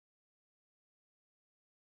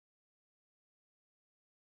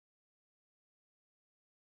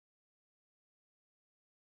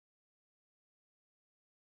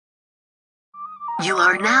You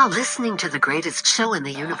are now listening to the greatest show in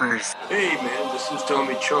the universe. Hey man, this is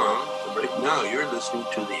Tommy Chong, and right now you're listening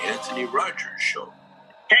to the Anthony Rogers Show.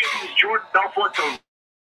 Hey, this is Jordan Belfort, the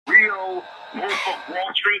real Wolf of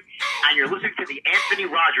Wall Street, and you're listening to the Anthony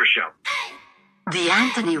Rogers Show. The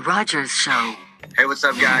Anthony Rogers Show. Hey, what's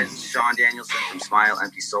up, guys? It's Sean Danielson from Smile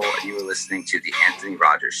Empty Soul, and you are listening to the Anthony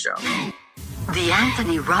Rogers Show. The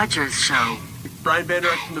Anthony Rogers Show. Brian Van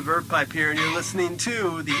Dyke from the Verve Pipe here, and you're listening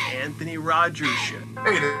to the Anthony Rogers Show.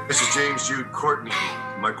 Hey, this is James Jude Courtney,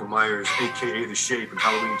 Michael Myers, a.k.a. The Shape, in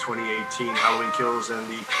Halloween 2018, Halloween Kills, and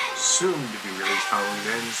the soon-to-be-released Halloween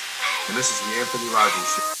Ends. And this is the Anthony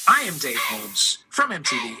Rogers Show. I am Dave Holmes from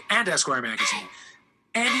MTV and Esquire Magazine,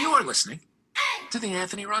 and you are listening to the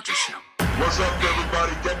Anthony Rogers Show. What's up,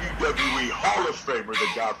 everybody? WWE Hall of Famer, the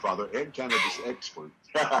Godfather, and cannabis expert,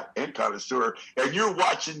 and connoisseur, and you're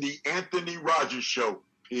watching the Anthony Rogers Show.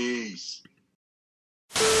 Peace.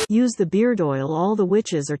 Use the beard oil all the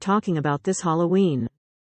witches are talking about this Halloween.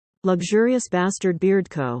 Luxurious Bastard Beard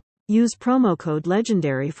Co. Use promo code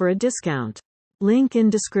LEGENDARY for a discount. Link in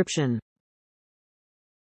description.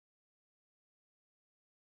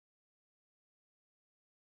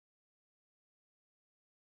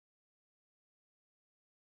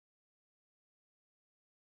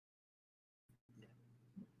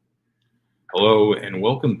 Hello, and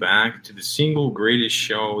welcome back to the single greatest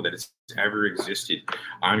show that has ever existed.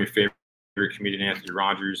 I'm your favorite comedian, Anthony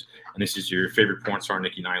Rogers, and this is your favorite porn star,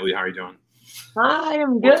 Nikki Knightley. How are you doing? Hi,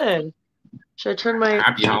 I'm good. Should I turn my...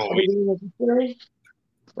 Happy Halloween. Wait,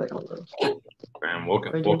 hold on. And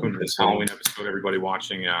welcome to this Halloween episode, everybody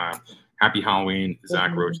watching. Happy Halloween,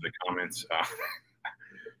 Zach Roach in the comments.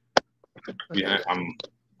 I'm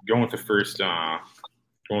going with the first, going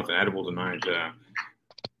with an edible tonight.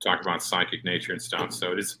 Talk about psychic nature and stuff.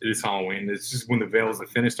 So it is Halloween. This is when the veil is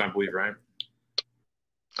finished, I believe, right?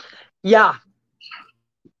 Yeah.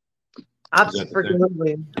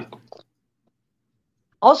 Absolutely.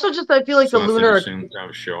 Also, just I feel like the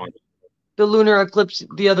lunar eclipse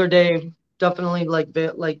the other day definitely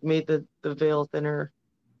made the veil thinner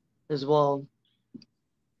as well.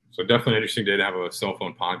 So definitely an interesting day to have a cell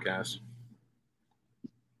phone podcast.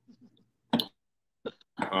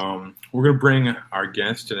 We're going to bring our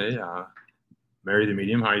guest today, Mary the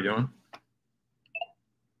Medium. How are you doing?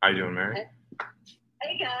 How you doing, Mary?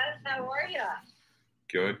 Hey, guys. How are you?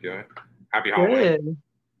 Good. Happy Halloween. Good.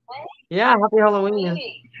 Yeah, happy Halloween.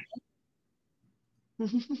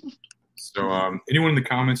 So anyone in the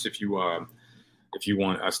comments, if you want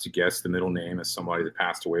us to guess the middle name as somebody that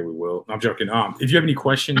passed away, we will. I'm joking. If you have any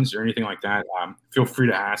questions or anything like that, feel free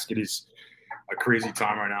to ask. It is a crazy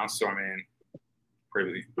time right now. So, I mean,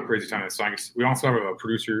 crazy time. So we also have a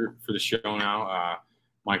producer for the show now.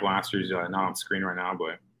 Mike Laster's not on screen right now,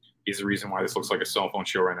 but he's the reason why this looks like a cell phone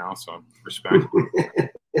show right now. So respect.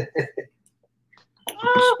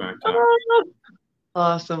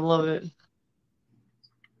 Awesome, love it.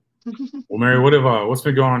 Well, Mary, what's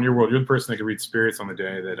been going on in your world? You're the person that can read spirits on the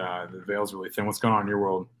day that the veil's really thin. What's going on in your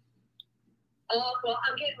world? Well,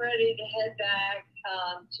 I'm getting ready to head back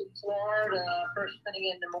to Florida first thing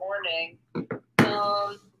in the morning.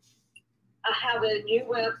 I have a new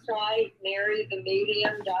website,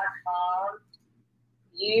 marythemedium.com.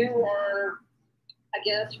 You are, I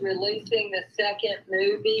guess, releasing the second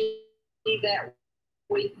movie that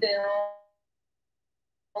we filmed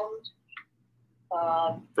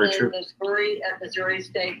at Missouri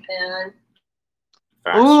State Pen.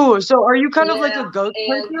 Ooh, so are you kind of like a ghost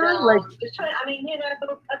hunter?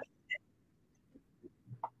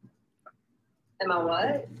 Am I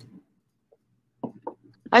what?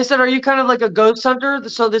 I said, are you kind of like a ghost hunter?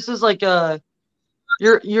 So this is like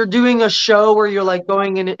you're doing a show where you're like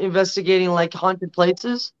going and investigating like haunted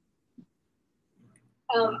places?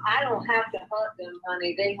 I don't have to hunt them,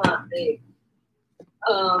 honey. They hunt me.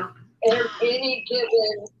 At any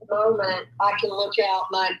given moment, I can look out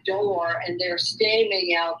my door and they're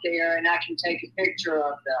standing out there and I can take a picture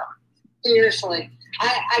of them. Seriously.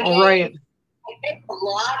 I think a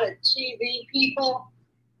lot of TV people,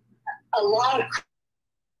 a lot of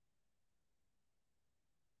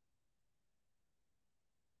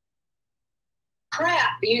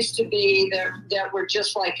crap used to be that were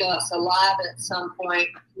just like us, alive at some point,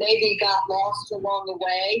 maybe got lost along the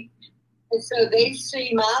way. And so they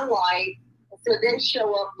see my light, and so they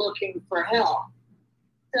show up looking for help.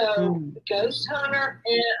 So ghost hunter,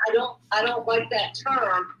 and I don't like that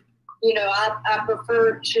term. You know, I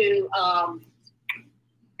prefer to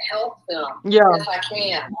help them if I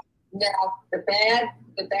can. Now the bad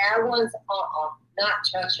ones, not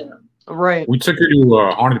touching them. Right. We took her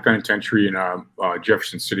to Haunted Penitentiary in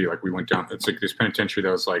Jefferson City. Like, we went down. It's like this penitentiary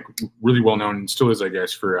that was like really well known and still is, I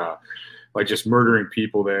guess, for like just murdering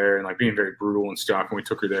people there and like being very brutal and stuff. And we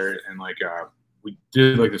took her there and like we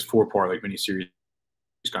did like this 4-part like miniseries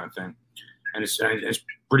kind of thing. And it's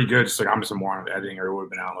pretty good. It's like I'm just a moron of editing, or it would have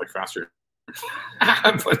been out like faster.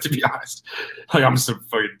 But to be honest, like I'm just a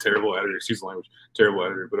fucking terrible editor. Excuse the language, terrible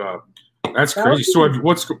editor. But that's crazy. So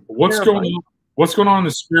what's going on? What's going on in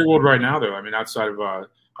the spirit world right now, though? I mean, outside of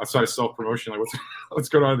self promotion, like what's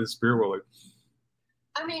going on in the spirit world? Like,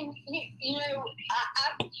 I mean, you know,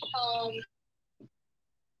 I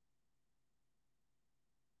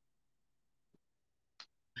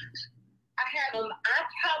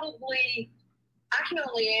can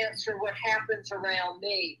only answer what happens around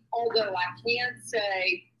me. Although I can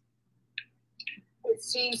say it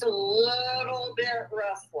seems a little bit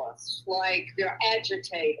restless, like they're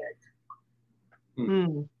agitated.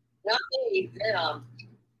 Not me, them.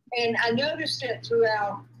 And I noticed it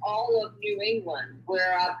throughout all of New England,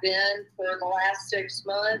 where I've been for the last 6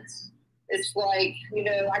 months. It's like, you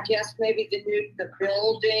know, I guess maybe the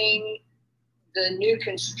building, the new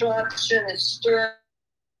construction is stirring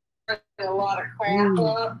a lot of crap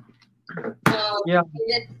up. Yeah.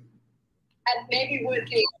 And maybe with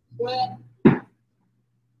the equipment,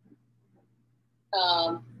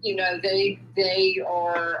 you know, they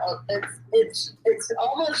are. It's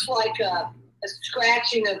almost like a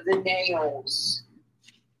scratching of the nails.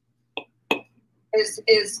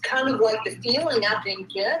 Is kind of like the feeling I've been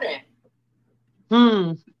getting.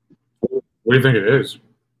 What do you think it is?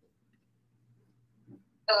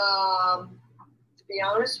 To be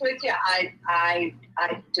honest with you, I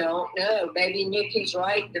don't know. Maybe Nikki's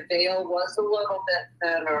right. The veil was a little bit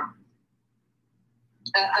thinner.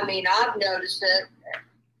 I mean, I've noticed it.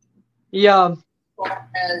 Yeah.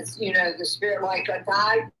 As you know, the spirit, like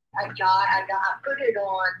I put it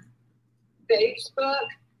on Facebook.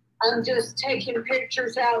 I'm just taking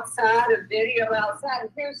pictures outside, a video outside,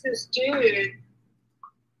 and here's this dude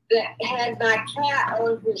that had my cat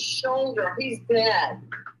on his shoulder. He's dead.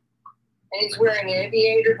 And he's wearing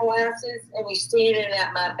aviator glasses, and he's standing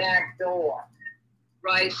at my back door,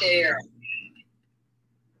 right there,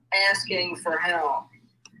 asking for help.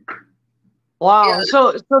 Wow. Yeah.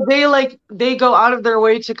 So they go out of their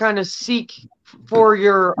way to kind of seek for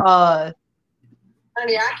your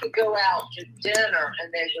Honey, I could go out to dinner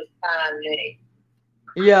and they would find me.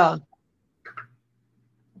 Yeah.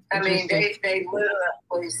 I mean, they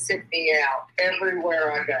literally seek me out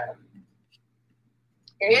everywhere I go.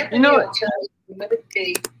 Anthony will tell you,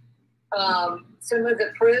 some of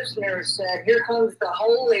the prisoners said, "Here comes the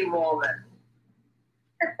holy woman."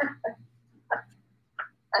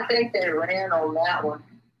 I think they ran on that one.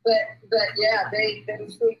 But yeah, they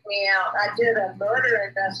freaked me out. I did a murder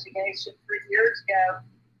investigation 3 years ago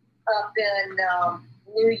up in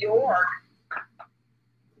New York,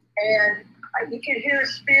 and you could hear a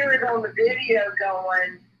spirit on the video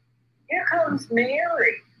going, "Here comes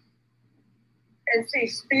Mary." And see,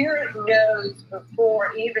 spirit knows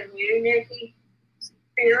before even you, Nikki.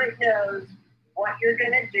 Spirit knows what you're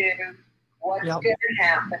going to do, what's going to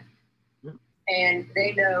happen. And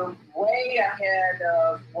they know way ahead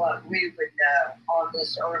of what we would know on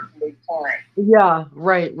this earthly plane. Yeah,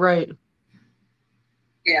 right.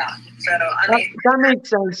 Yeah, so I mean, that makes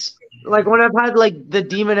sense. Like when I've had like the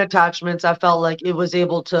demon attachments, I felt like it was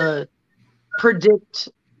able to predict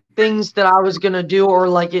things that I was gonna do, or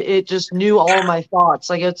like it just knew all my thoughts.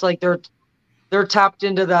 Like it's like they're tapped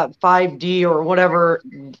into that 5D or whatever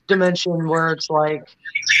dimension where it's like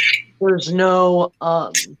there's no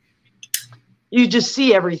you just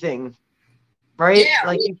see everything, right? Yeah,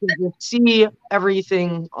 like you can just see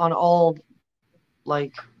everything on all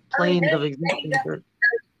like planes of existence.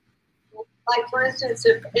 Like for instance,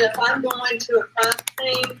 if I'm going to a crime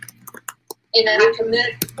scene and I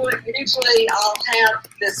commit to it, usually I'll have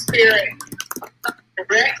the spirit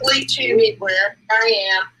directly to me wherever I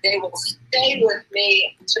am. They will stay with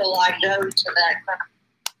me until I go to that crime.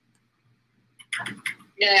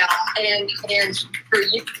 Now, and for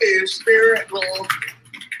you, spirit will,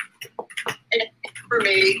 and for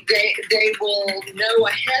me, they will know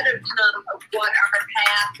ahead of time of what our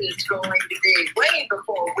path is going to be, way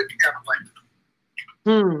before we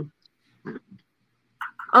know it.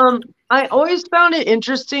 I always found it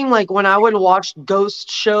interesting, like when I would watch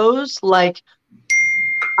ghost shows, like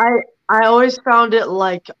I always found it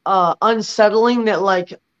like unsettling that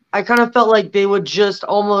like I kind of felt like they would just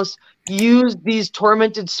almost use these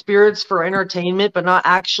tormented spirits for entertainment, but not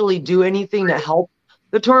actually do anything to help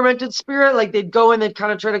the tormented spirit. Like they'd go and they'd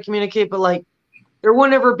kind of try to communicate, but like there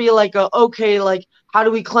wouldn't ever be like okay, like how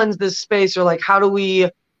do we cleanse this space, or like how do we,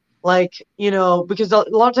 like, because a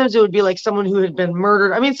lot of times it would be like someone who had been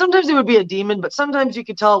murdered. I mean, sometimes it would be a demon, but sometimes you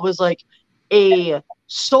could tell it was like a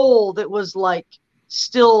soul that was like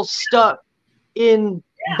still stuck in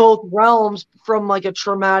both realms from like a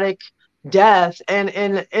traumatic death, and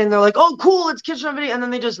they're like, oh cool, it's kitchen activity, and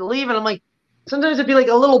then they just leave. And I'm like, sometimes it'd be like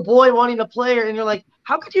a little boy wanting to play, and you're like,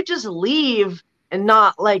 how could you just leave and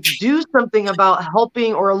not like do something about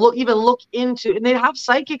helping, or even look into, and they have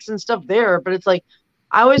psychics and stuff there, but it's like,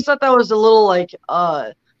 I always thought that was a little like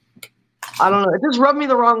I don't know, it just rubbed me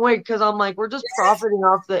the wrong way, because I'm like, we're just profiting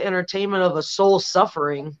off the entertainment of a soul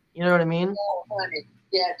suffering, you know what I mean? Oh, honey.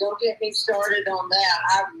 Yeah, don't get me started on that.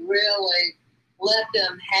 I really let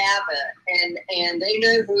them have it, and they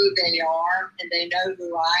know who they are, and they know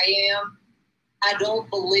who I am. I don't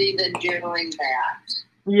believe in doing that.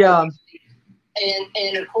 Yeah.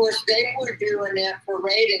 And of course they were doing it for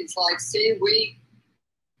ratings. Like, see,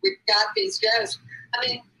 we've got these ghosts. I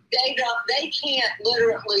mean, they can't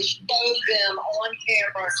literally show them on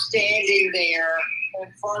camera standing there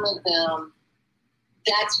in front of them.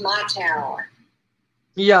 That's my talent.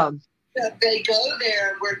 Yeah. They go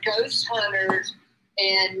there, we're ghost hunters,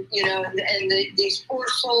 and these poor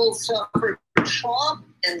souls suffer trauma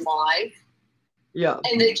in life. Yeah.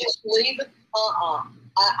 And they just leave it.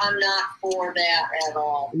 I'm not for that at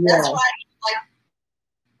all. Yeah. That's why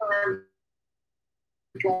I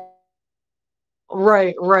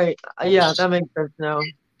like. Right. Yeah, that makes sense now.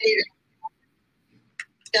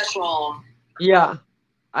 That's wrong. Yeah,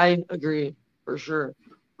 I agree for sure.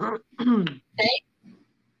 Hey?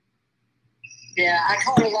 Yeah, I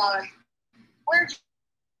caught a lot of. Where'd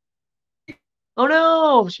you? Oh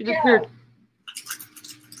no, she disappeared.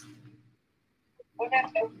 What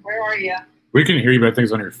happened? Where are you? We can hear you, but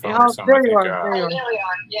things on your phone or something. There you are. There you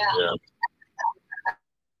are. Yeah.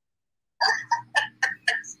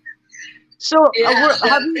 So, Yeah,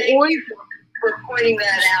 have you thank always? you for pointing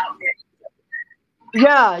that out.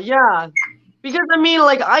 Yeah. Because I mean,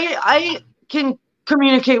 like, I can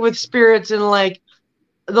communicate with spirits, and like,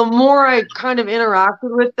 the more I kind of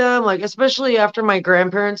interacted with them, like, especially after my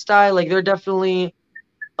grandparents died, like, there are definitely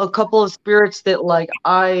a couple of spirits that like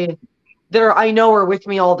I know are with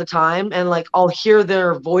me all the time, and like I'll hear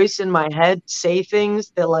their voice in my head say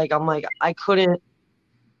things that like I'm like, I couldn't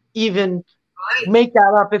even make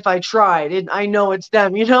that up if I tried. I know it's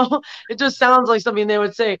them, it just sounds like something they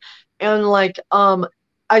would say. And like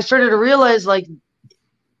I started to realize like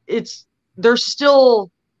they're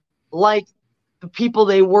still like the people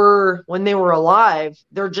they were when they were alive.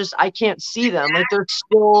 They're just, I can't see them. Like, they're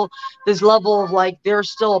still this level of like, they're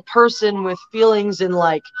still a person with feelings and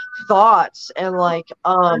like thoughts, and like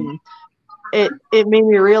it made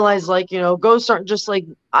me realize like, ghosts aren't just like,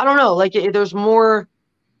 I don't know, like there's more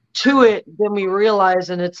to it than we realize.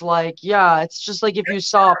 And it's like, yeah, it's just like if you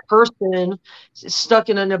saw a person stuck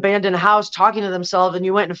in an abandoned house talking to themselves, and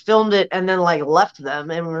you went and filmed it and then like left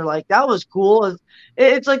them, and we're like, that was cool.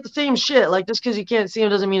 It's like the same shit. Like, just because you can't see them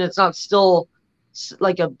doesn't mean it's not still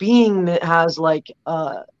like a being that has like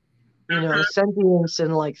sentience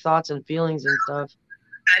and like thoughts and feelings and stuff.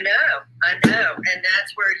 I know, and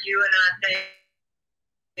that's where you and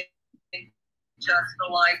I think just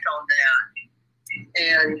alike on that.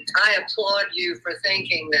 And I applaud you for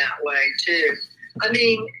thinking that way too. I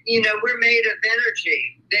mean, we're made of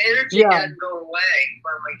energy. The energy doesn't go away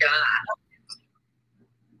when we die.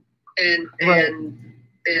 And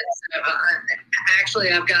it's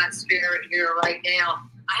actually, I've got spirit here right now.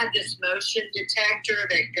 I have this motion detector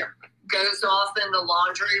that goes off in the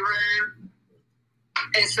laundry room,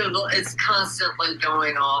 and so it's constantly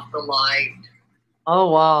going off the light. Oh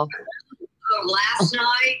wow! So last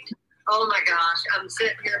night. Oh my gosh, I'm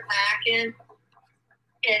sitting here packing,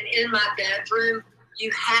 and in my bedroom,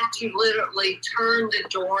 you have to literally turn the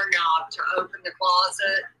doorknob to open the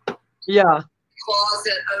closet. Yeah. The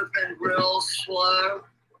closet opened real slow,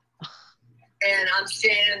 and I'm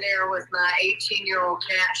standing there with my 18-year-old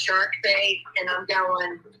cat, Shark Bait, and I'm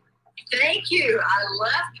going, thank you, I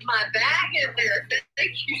left my bag in there.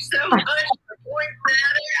 Thank you so much for pointing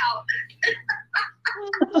that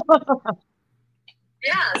out.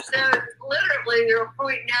 Yeah, so literally you're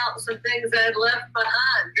pointing out some things I'd left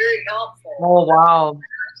behind. Very helpful. Oh wow.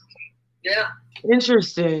 Yeah.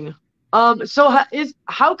 Interesting. So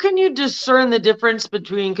how can you discern the difference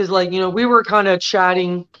between, because like we were kind of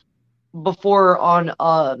chatting before on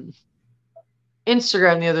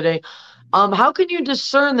Instagram the other day. How can you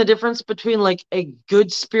discern the difference between like a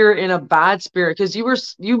good spirit and a bad spirit? Because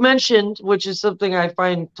you mentioned, which is something I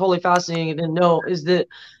find totally fascinating to know, is that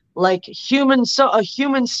like a human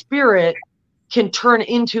spirit can turn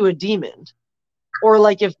into a demon. Or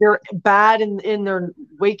like if they're bad in their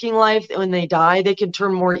waking life, when they die, they can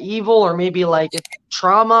turn more evil, or maybe like it's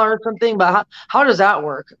trauma or something. But how does that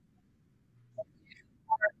work?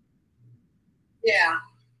 Yeah.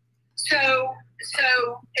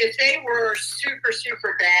 So if they were super,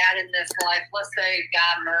 super bad in this life, let's say a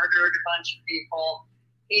guy murdered a bunch of people,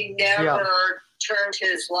 he never turned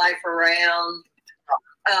his life around.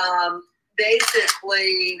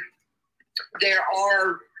 Basically, there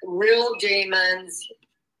are real demons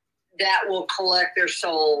that will collect their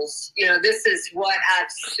souls. You know, this is what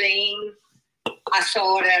I've seen. I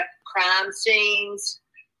saw it at crime scenes.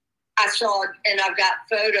 I saw it, and I've got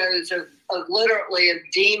photos of literally of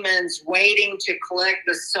demons waiting to collect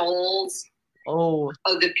the souls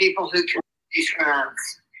of the people who commit these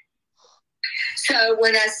crimes. So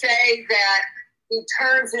when I say that he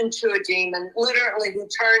turns into a demon, literally he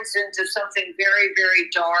turns into something very, very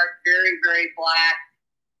dark, very, very black.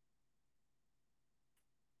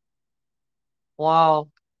 Wow.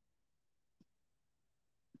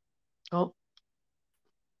 Oh.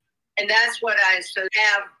 And that's what I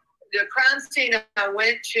have. The crime scene I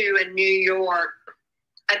went to in New York,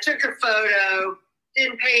 I took a photo,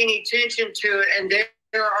 didn't pay any attention to it, and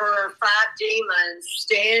there are 5 demons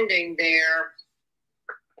standing there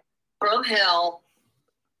from hell,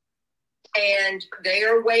 and they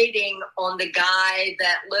are waiting on the guy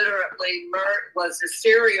that literally was a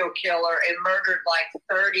serial killer and murdered like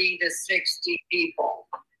 30 to 60 people.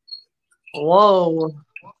 Whoa.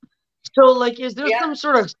 So, like, is there some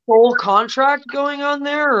sort of soul contract going on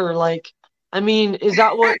there? Or, like, I mean, is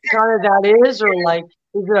that what kind of that is? Or, like,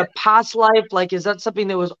 is it a past life? Like, is that something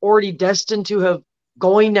that was already destined to have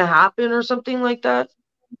going to happen or something like that?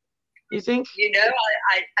 You think? You know,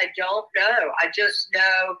 I don't know. I just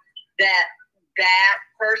know that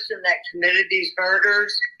person that committed these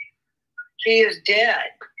murders, he is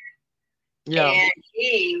dead. Yeah. And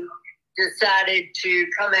he decided to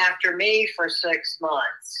come after me for 6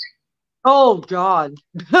 months. Oh God.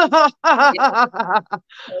 Oh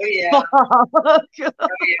yeah. Oh, yeah.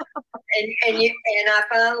 And I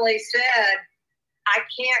finally said, I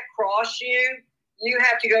can't cross you. You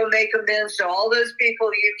have to go make amends to all those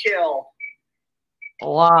people you killed.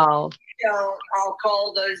 Wow. So I'll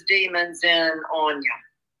call those demons in on you.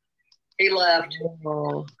 He left.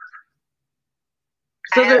 Oh.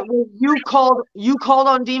 So that you called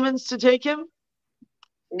on demons to take him?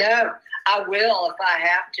 No, I will if I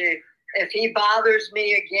have to. If he bothers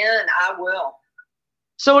me again, I will.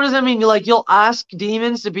 So what does that mean? Like you'll ask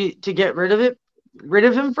demons to get rid of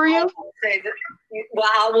him for you? Well,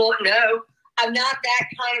 I won't know. I'm not that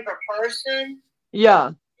kind of a person.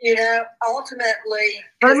 Yeah. You know, ultimately.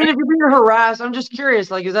 But I mean, if you're being harassed, I'm just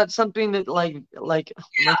curious. Like, is that something that is there like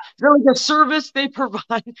a service they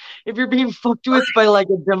provide if you're being fucked with by like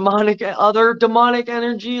a other demonic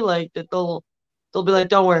energy? Like that they'll be like,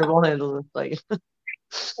 don't worry, we'll handle this. Like.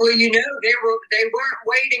 Well, you know, they weren't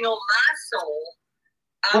waiting on my soul.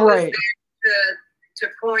 I was there to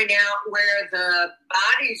point out where the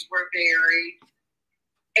bodies were buried.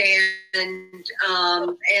 And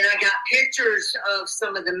I got pictures of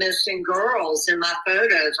some of the missing girls in my photos.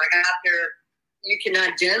 I got their, you can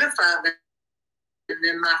identify them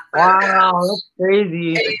in my photos. Wow, that's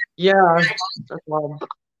crazy. Yeah, that's wild.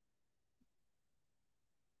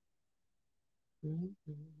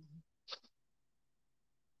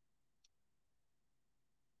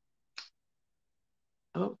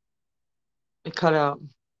 Oh, it cut out.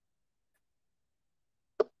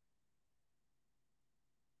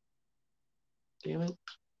 Damn it.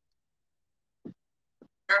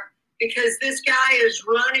 Because this guy is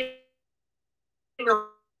running waiting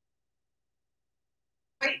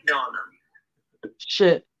on him.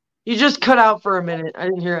 Shit. You just cut out for a minute. I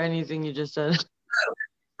didn't hear anything you just said.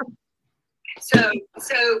 So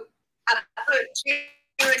I put 2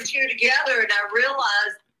 and 2 together and I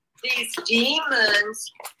realized these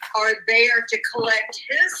demons are there to collect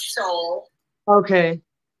his soul. Okay.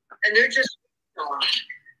 And they're just on.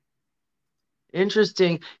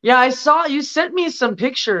 Interesting. Yeah, I saw you sent me some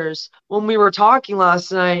pictures when we were talking last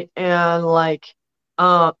night, and like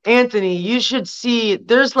Anthony, you should see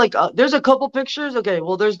there's a couple pictures. Okay,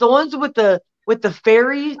 well there's the ones with the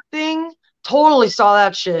fairy thing. Totally saw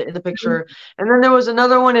that shit in the picture. And then there was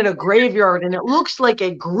another one in a graveyard, and it looks like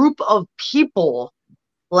a group of people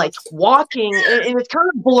like walking, and it's kind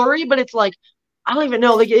of blurry, but it's like I don't even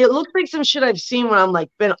know. Like it looks like some shit I've seen when I'm like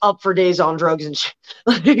been up for days on drugs and shit.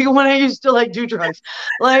 Like when I used to like do drugs.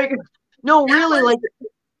 Like no, really, like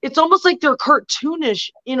it's almost like they're cartoonish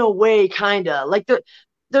in a way, kinda. Like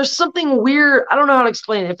there's something weird. I don't know how to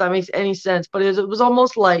explain it if that makes any sense, but it was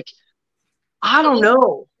almost like I don't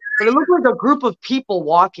know. But it looked like a group of people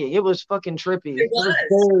walking. It was fucking trippy. It was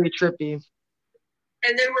very trippy.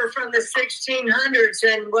 And they were from the 1600s,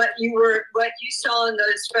 and what you saw in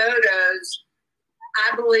those photos,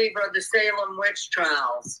 I believe, are the Salem witch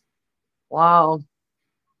trials. Wow.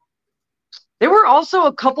 There were also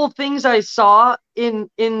a couple things I saw in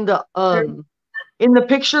the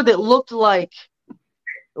picture that looked like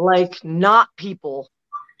not people.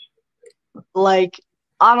 Like,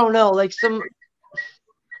 I don't know, like some,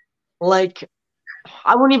 like,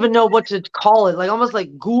 I wouldn't even know what to call it. Like almost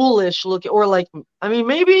like ghoulish looking, or like, I mean,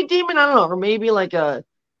 maybe a demon. I don't know, or maybe I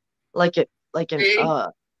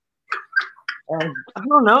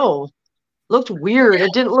don't know. Looked weird.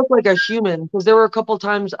 It didn't look like a human, because there were a couple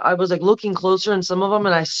times I was like looking closer in some of them,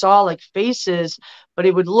 and I saw like faces, but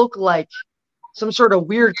it would look like some sort of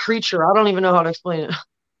weird creature. I don't even know how to explain it.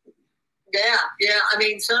 Yeah. I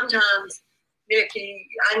mean, sometimes, Nikki,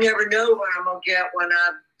 I never know what I'm gonna get when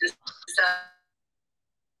I decide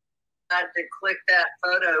to click that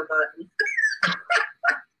photo button.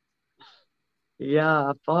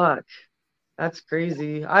 Yeah, fuck. That's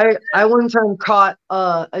crazy. I one time caught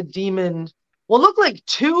a demon. Well, it looked like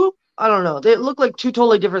two. I don't know. They looked like two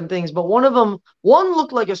totally different things, but one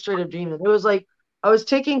looked like a straight up demon. It was like I was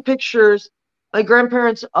taking pictures. My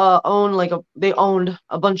grandparents they owned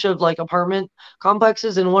a bunch of like apartment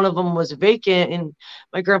complexes, and one of them was vacant. And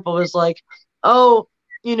my grandpa was like, "Oh,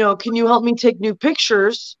 can you help me take new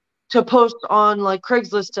pictures to post on like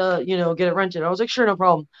Craigslist to get it rented?" I was like, "Sure, no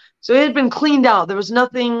problem." So it had been cleaned out. There was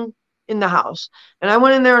nothing in the house, and I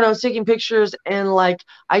went in there and I was taking pictures, and like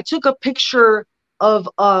I took a picture of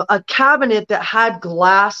a cabinet that had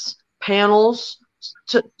glass panels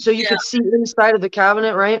so you could see inside of the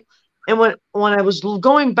cabinet, right? And when I was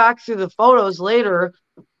going back through the photos later,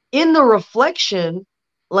 in the reflection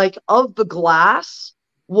like of the glass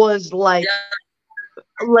was like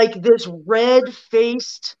this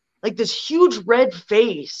red-faced, like this huge red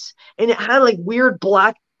face, and it had like weird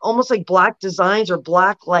black, almost like black designs or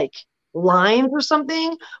black like lines or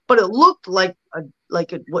something, but it looked like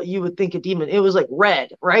what you would think a demon. It was like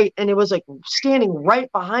red, right? And it was like standing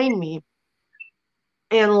right behind me,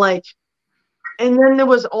 and then there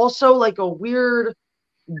was also like a weird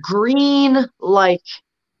green, like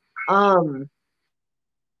God,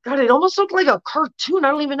 it almost looked like a cartoon. I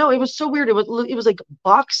don't even know. It was so weird. It was like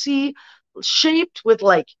boxy shaped with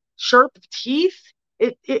like sharp teeth.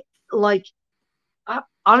 It like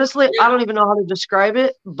honestly, I don't even know how to describe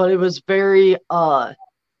it, but it was very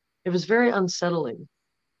unsettling,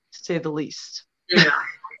 to say the least. Yeah.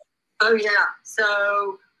 Oh yeah.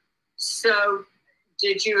 So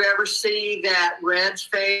did you ever see that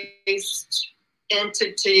red-faced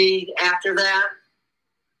entity after that?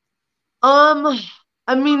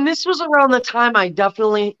 I mean, this was around the time I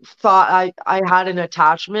definitely thought I had an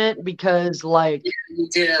attachment, because like, you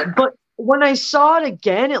did. But when I saw it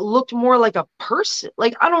again, it looked more like a person.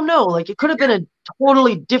 Like, I don't know, like it could have been a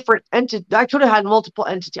totally different entity. I could have had multiple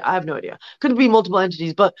entities. I have no idea. Could be multiple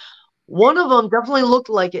entities, but one of them definitely looked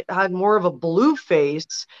like it had more of a blue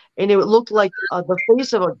face, and it looked like the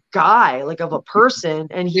face of a guy, like of a person,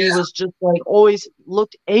 and he was just like always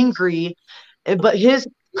looked angry, but his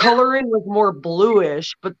coloring was more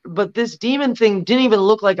bluish. But this demon thing didn't even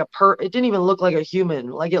look like it didn't even look like a human.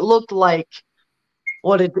 Like it looked like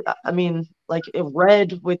like it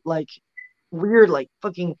red with like weird like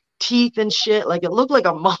fucking teeth and shit. Like it looked like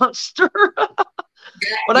a monster.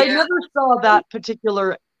 But I never saw that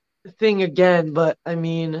particular thing again. But I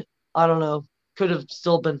mean, I don't know. Could have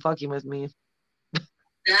still been fucking with me.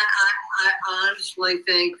 I honestly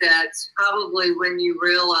think that's probably when you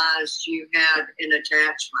realized you had an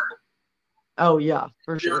attachment. Oh yeah,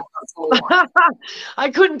 for sure.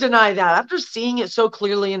 I couldn't deny that. After seeing it so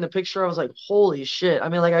clearly in the picture, I was like, "Holy shit!" I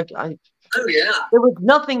mean, like oh yeah. There was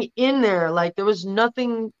nothing in there. Like there was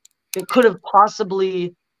nothing that could have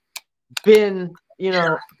possibly been,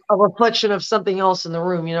 a reflection of something else in the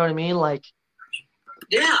room. You know what I mean? Like.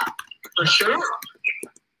 Yeah, for sure.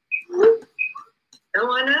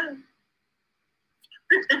 No, I know.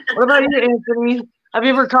 What about you, Anthony? Have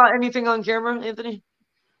you ever caught anything on camera, Anthony?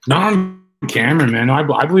 Not on camera, man. No,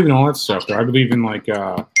 I believe in all that stuff. Though. I believe in like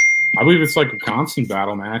I believe it's like a constant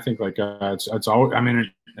battle, man. I think like it's always. I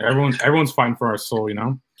mean, everyone's fighting for our soul,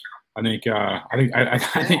 I think I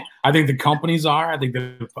think the companies are. I think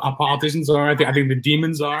the politicians are. I think the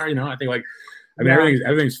demons are. I think like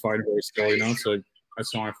everything's fighting for our soul, So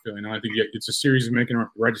that's how I feel. I think it's a series of making the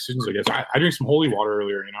right decisions. I guess I drank some holy water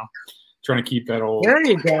earlier. Trying to keep that old. There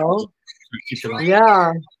you go. Keep it on.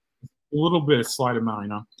 Yeah. A little bit, a slight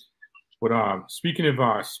amount, But speaking of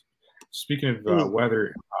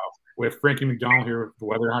weather, We have Frankie McDonald here with the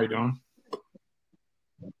weather. How you doing?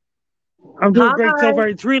 I'm doing great so far.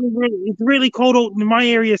 It's really cold out in my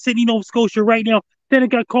area, Sydney, Nova Scotia right now. Then it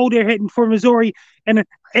got cold air heading for Missouri, and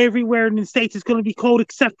everywhere in the States is going to be cold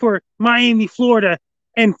except for Miami, Florida,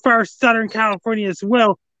 and far Southern California as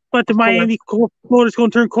well. But the Miami, Florida is going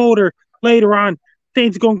to turn colder later on.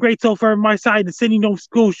 Things are going great so far on my side in Sydney, Nova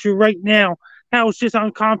Scotia right now. I was just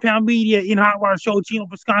on Compound Media in Hot Water Show, Gino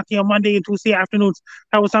Bisconti on Monday and Tuesday afternoons.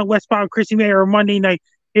 I was on Westbound Chrissy Mayer on Monday night.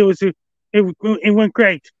 It went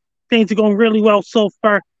great. Things are going really well so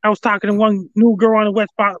far. I was talking to one new girl on the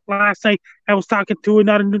Westbound last night. I was talking to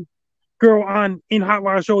another new girl in Hot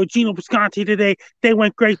Water Show with Gino Bisconti today. They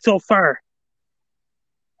went great so far.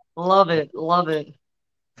 Love it. Love it.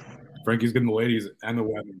 Frankie's getting the ladies and the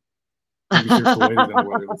weather. Frankie's here for the ladies and the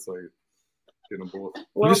weather. It's like getting them both.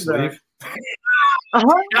 You just leave.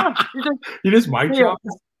 You just mic drop.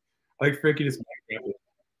 Like Frankie just mic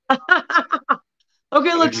drop.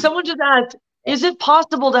 Okay, look, someone just asked, is it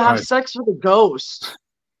possible to have sex with a ghost?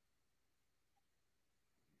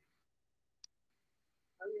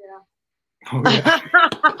 Oh,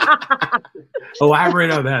 yeah.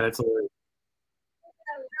 Elaborate on that. That's hilarious.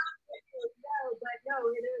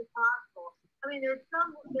 I mean, there's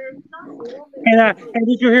some And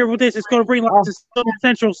if you're here with this, it's going to bring lots of snow to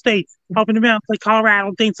central states, up in the mountains like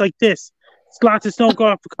Colorado, things like this. It's lots of snow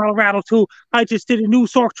going up to Colorado too. I just did a new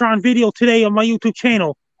Sortron video today on my YouTube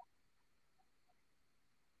channel.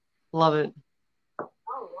 Love it.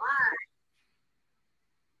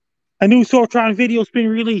 A new Sortron video has been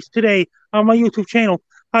released today on my YouTube channel.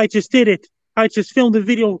 I just did it. I just filmed a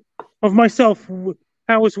video of myself.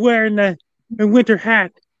 I was wearing a winter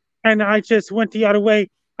hat, and I just went the other way.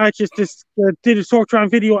 I just did a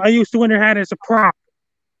Sortron video. I used the winter hat as a prop,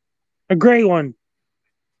 a gray one.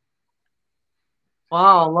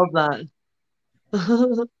 Wow, I love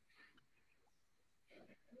that.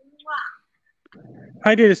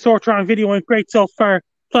 I did a Sortron video and great so far.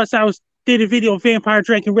 Plus, did a video of vampire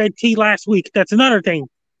drinking red tea last week. That's another thing.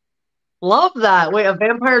 Love that. Wait, a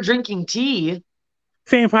vampire drinking tea?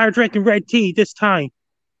 Vampire drinking red tea this time.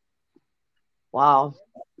 Wow.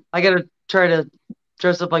 I gotta try to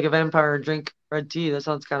dress up like a vampire and drink red tea. That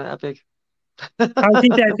sounds kind of epic. I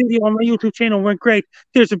think that video on my YouTube channel went great.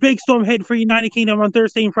 There's a big storm heading for United Kingdom on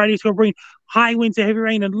Thursday and Friday. It's going to bring high winds and heavy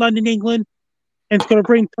rain in London, England. And it's going to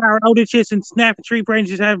bring power outages and snapping tree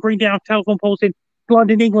branches and bring down telephone poles in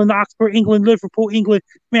London, England, Oxford, England, Liverpool, England,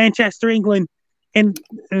 Manchester, England, and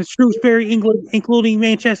Shrewsbury, England, including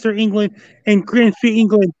Manchester, England, and Grimsby,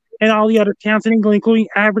 England, and all the other towns in England, including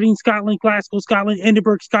Aberdeen, Scotland, Glasgow, Scotland,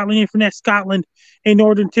 Edinburgh, Scotland, Inverness, Scotland, and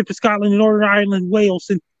northern tip of Scotland, and Northern Ireland, Wales,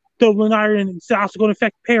 and Dublin, Ireland. It's also going to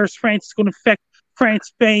affect Paris, France. It's going to affect France,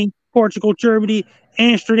 Spain, Portugal, Germany,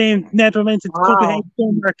 Amsterdam, Netherlands, and Copenhagen,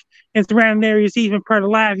 Denmark, and surrounding areas, even part of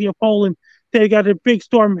Latvia, Poland. They got a big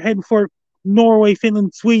storm heading for Norway,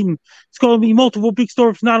 Finland, Sweden. It's going to be multiple big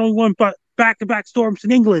storms, not only one, but back-to-back storms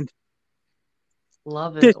in England.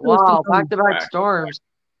 Love it. Wow, back-to-back storms.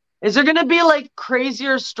 Is there going to be, like,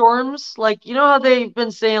 crazier storms? Like, you know how they've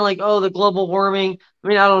been saying, like, oh, the global warming. I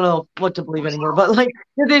mean, I don't know what to believe anymore. But, like,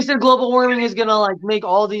 if they said global warming is going to, like, make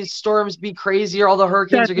all these storms be crazier, all the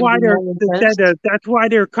hurricanes are going to be more intense. That's why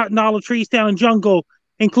they're cutting all the trees down in jungle,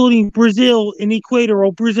 including Brazil and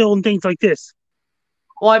Ecuador, Brazil and things like this.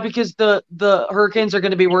 Why? Because the hurricanes are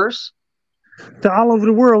going to be worse? All over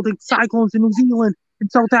the world, like cyclones in New Zealand, in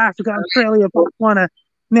South Africa, Australia, Botswana,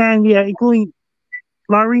 Namibia, including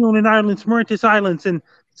La Réunion and Ireland's Mauritius Islands and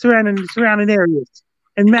surrounding areas,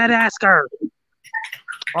 and Madagascar.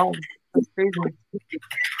 Oh, that's crazy.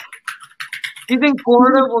 Do you think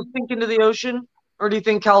Florida will sink into the ocean, or do you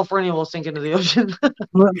think California will sink into the ocean?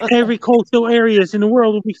 Every coastal areas in the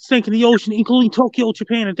world will be sinking in the ocean, including Tokyo,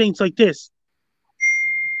 Japan, and things like this.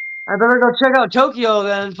 I better go check out Tokyo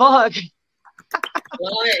then. Fuck.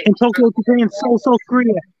 And Tokyo, Japan, Seoul, South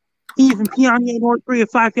Korea, even Pyongyang, North Korea,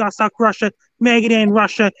 Vladivostok, Russia, Magadan,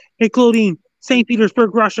 Russia, including St.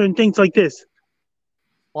 Petersburg, Russia, and things like this.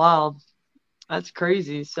 Wow, that's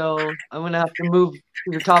crazy. So I'm gonna have to move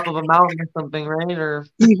to the top of a mountain or something, right? Or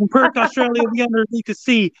even Perth, Australia, will be underneath the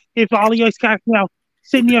sea. If all the ice caps out,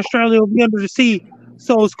 Sydney, Australia, will be under the sea.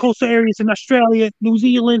 So it's coastal areas in Australia, New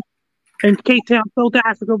Zealand, and Cape Town, South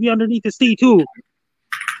Africa, will be underneath the sea too.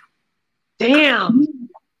 Damn.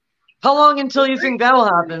 How long until you think that'll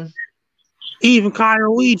happen? Even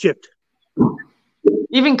Cairo, Egypt.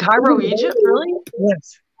 Even Cairo, Egypt? Really?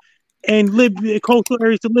 Yes. And Libya, coastal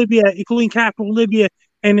areas of Libya, including capital Libya,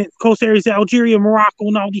 and coastal areas of Algeria, Morocco,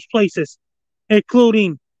 and all these places,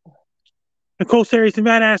 including the coastal areas of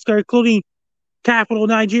Madagascar, including capital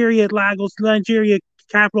Nigeria, Lagos, Nigeria,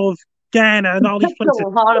 capital of Ghana, and all these That's places. a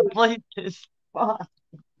lot of places. Fuck.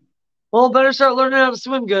 Well, better start learning how to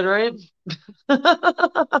swim good, right?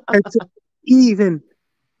 It's even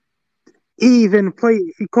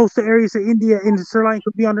coastal areas of India and Sri Lanka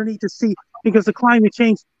could be underneath the sea because of climate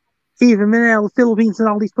change. Even Manila, Philippines, and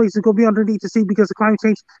all these places could be underneath the sea because of climate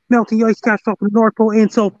change, melting ice caps up in the North Pole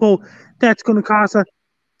and South Pole. That's going to cause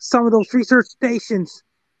some of those research stations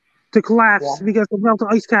to collapse because of melting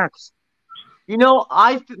ice caps. You know,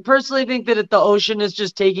 I personally think that the ocean is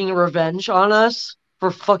just taking revenge on us for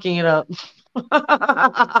fucking it up.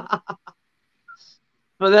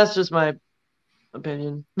 But that's just my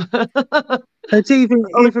opinion. It's even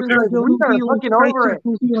if we are looking over it.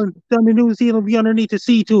 New Zealand, then the New Zealand will be underneath the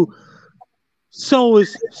sea too. So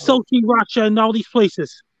is Sochi, Russia, and all these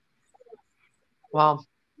places. Wow,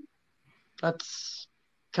 that's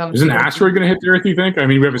kind of. Is an asteroid going to hit the Earth? You think? I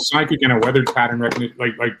mean, we have a psychic and a weather pattern recognition.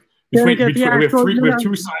 Like we have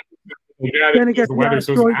two psychics. The weather.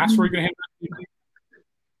 So is an asteroid going to hit?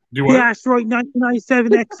 Do what? The asteroid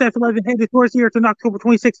 1997 XF11 headed towards the Earth on October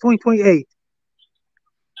 26, 2028.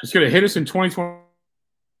 It's going to hit us in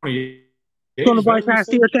 2028. It's going to bypass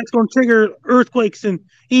the Earth. That's going to trigger earthquakes, and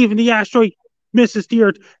even the asteroid misses the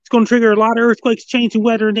Earth. It's going to trigger a lot of earthquakes, changing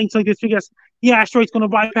weather, and things like this because the asteroid's going to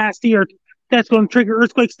bypass the Earth. That's going to trigger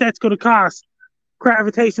earthquakes. That's going to cause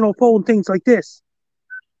gravitational pull and things like this.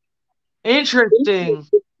 Interesting.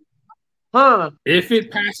 Huh. If it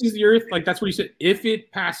passes the Earth, like that's what he said. If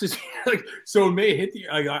it passes, like so, it may hit the.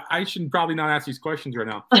 I should probably not ask these questions right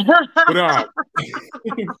now, but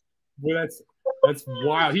but that's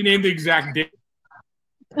wild. He named the exact date.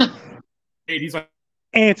 He's like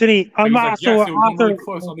Anthony. I'm also an author. Really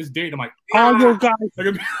close on this date. I'm like, all you guys.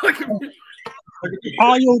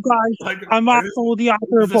 All you guys. I'm also the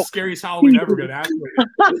author of the scariest Halloween ever going to ask me.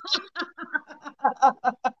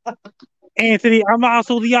 Anthony, I'm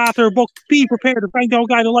also the author of book Be Prepared, the Frank Down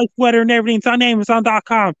Guide to Life, Weather, and Everything. It's on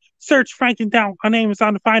Amazon.com. Search Frank Down on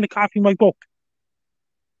Amazon to find a copy of my book.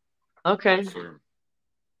 Okay.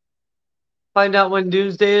 Find out when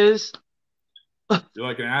Doomsday is. You're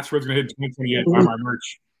like an asteroid's gonna hit 2028. Buy my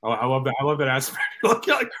merch. I love that. I love that aspect. We're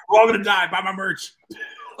all gonna die. Buy my merch.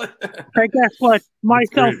 Hey, guess what?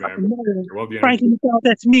 Myself, Frank Down.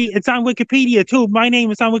 That's me. It's on Wikipedia too. My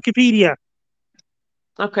name is on Wikipedia.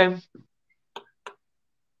 Okay.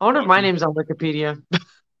 I wonder if my name's on Wikipedia.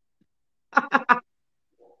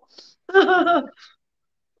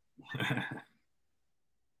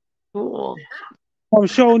 Cool. I'm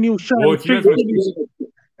showing you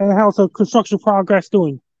and how's the construction progress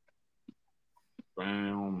doing.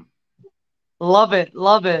 Bam. Love it.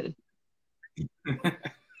 Love it.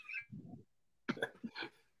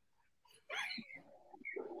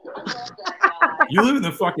 You live in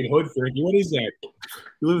the fucking hood, Frankie. What is that?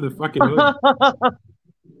 You live in the fucking hood.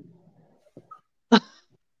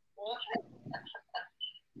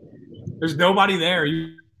 There's nobody there.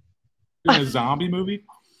 You in a zombie movie?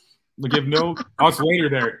 Like, you have no. Oh, it's later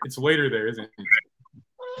there. It's later there, isn't it?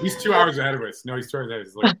 He's 2 hours ahead of us. No, he's 2 hours ahead.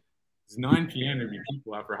 It's like it's 9 p.m. There'd be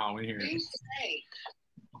people out for Halloween here.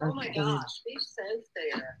 Oh my gosh, be safe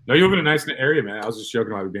there. No, you live in a nice area, man. I was just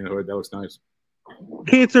joking about being in the hood. That looks nice.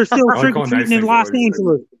 Kids are still trick-or-treating in Los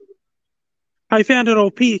Angeles. I found it,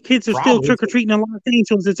 OP. Kids are still trick-or-treating in Los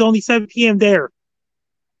Angeles. It's only 7 p.m. there.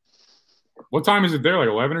 What time is it there? Like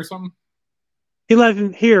 11 or something?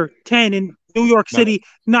 11 here, 10 in New York City,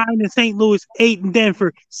 9 in St. Louis, 8 in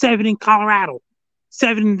Denver, 7 in Colorado,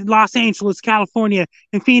 7 in Los Angeles, California,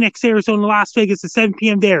 and Phoenix, Arizona, Las Vegas at 7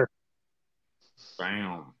 p.m. there.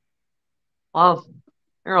 Bam. Wow.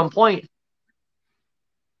 You're on point.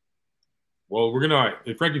 Well, we're going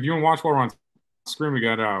to, Frank, if you want to watch while we're on screen, we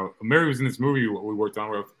got, Mary was in this movie we worked on.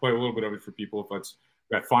 We'll play a little bit of it for people. If that's,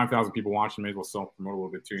 we got 5,000 people watching, maybe we'll self-promote a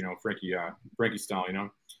little bit too, you know, Frankie style, you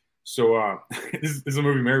know. So this is a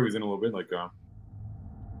movie Mary was in a little bit. Like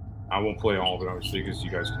I won't play all of it obviously because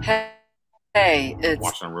you guys can it's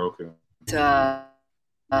watch on Roku.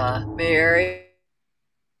 Mary,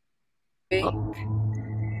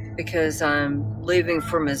 because I'm leaving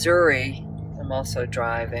for Missouri. I'm also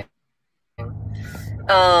driving.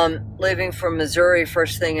 Leaving for Missouri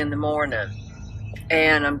first thing in the morning,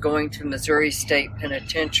 and I'm going to Missouri State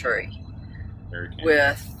Penitentiary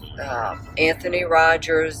with Anthony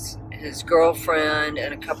Rogers, his girlfriend,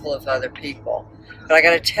 and a couple of other people. But I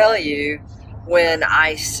got to tell you, when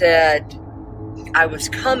I said I was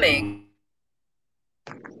coming,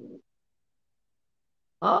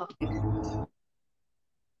 the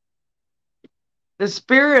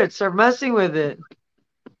spirits are messing with it.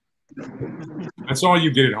 That's all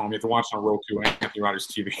you get at home. You have to watch on Roku and Anthony Rogers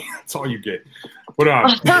TV. That's all you get. But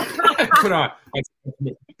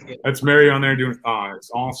That's Mary on there doing.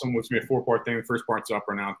 It's awesome. It's gonna be a 4-part thing. The first part's up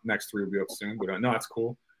right now. Next 3 will be up soon. But no, that's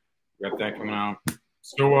cool. We got that coming out.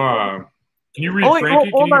 So, can you read Frankie? Hold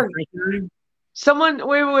can you on. get Frankie reading? Someone,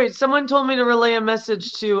 wait. Someone told me to relay a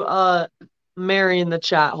message to Mary in the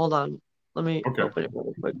chat. Hold on. Let me open it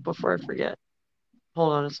really quick before I forget.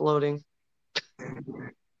 Hold on, it's loading.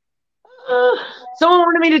 Someone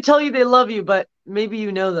wanted me to tell you they love you, but maybe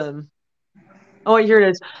you know them. Oh, wait, here it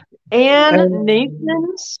is. Ann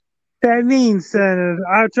Nathans. That means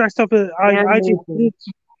I dressed up. I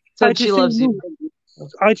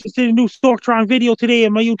just did a new Storktron video today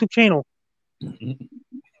on my YouTube channel.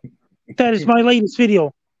 That is my latest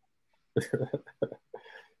video.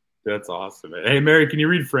 That's awesome. Hey, Mary, can you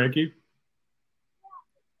read Frankie?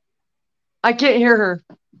 I can't hear her.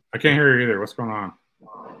 I can't hear her either. What's going on?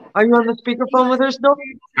 Are you on the speakerphone with her still?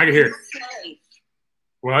 I can hear.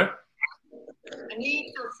 What? I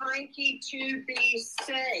need for Frankie to be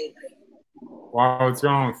safe. Wow, what's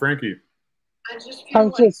going on with Frankie? I just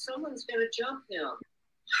feel like someone's going to jump him.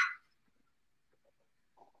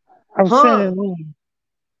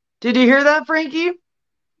 Did you hear that, Frankie?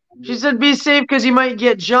 She said be safe because you might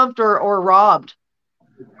get jumped or robbed.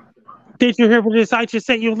 Did you hear this? I just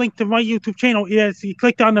sent you a link to my YouTube channel. Yes, you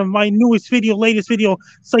clicked on my latest video.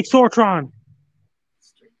 It's like Storktron.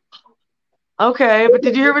 Okay, but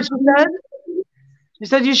did you hear what she said? She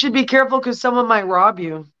said you should be careful because someone might rob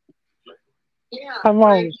you. Yeah. I'm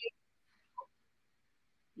on.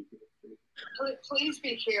 Please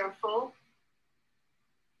be careful.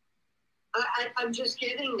 I'm just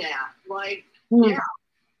getting that. Like, yeah.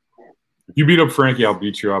 If you beat up Frankie, I'll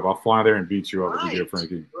beat you up. I'll fly there and beat you up if you beat up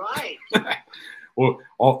Frankie. Right. Well,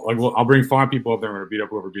 I'll bring 5 people up there and we're gonna beat up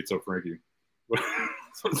whoever beats up Frankie.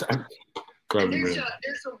 And there's a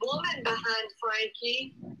woman behind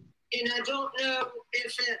Frankie, and I don't know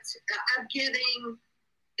if it's. I'm getting.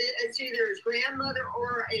 It's either his grandmother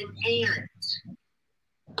or an aunt.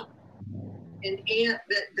 An aunt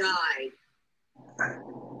that died.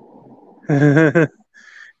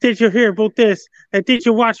 Did you hear about this? Did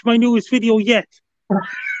you watch my newest video yet?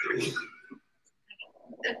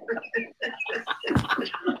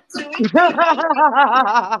 So it's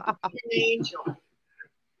an angel.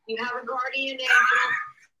 You have a guardian angel.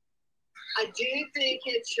 I do think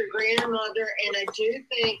it's your grandmother, and I do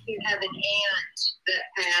think you have an aunt that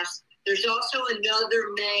passed. There's also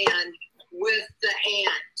another man with the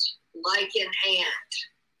aunt, like an aunt.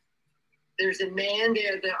 There's a man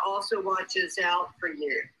there that also watches out for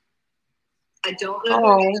you. I don't know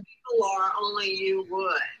who these people are, only you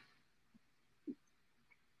would.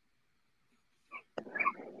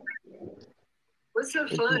 What's so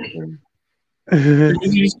funny?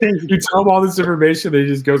 You tell him all this information, then he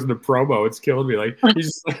just goes into promo. It's killing me. Like he's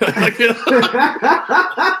just like you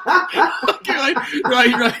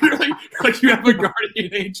have a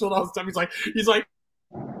guardian angel and all this stuff. He's like,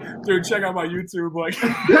 dude, check out my YouTube. Like,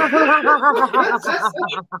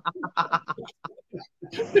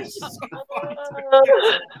 it's so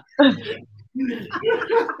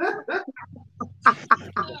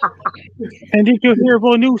And did you hear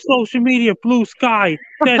about new social media, Blue Sky?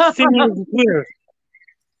 That's similar to Twitter.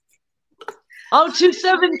 Oh,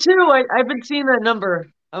 272. I've been seeing that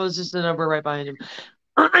number. I was just a number right behind him.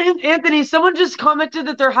 Anthony, someone just commented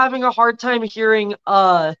that they're having a hard time hearing.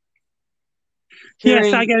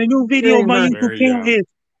 Yes, I got a new video on my YouTube channel.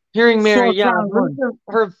 Hearing Mary, yeah.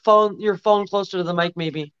 Her phone, your phone closer to the mic,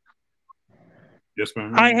 maybe. Yes,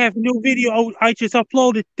 ma'am. I have a new video I just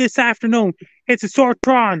uploaded this afternoon. It's a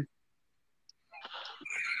Storktron.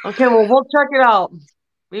 Okay, well, we'll check it out.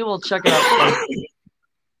 We will check it out.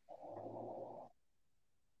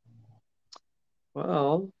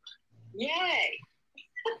 Well. Yay!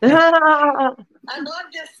 I'd love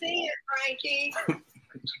to see it, Frankie.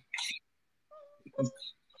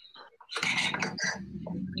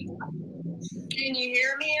 Can you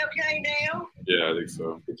hear me okay now? Yeah, I think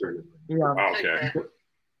so. Yeah. Okay.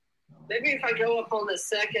 Maybe if I go up on the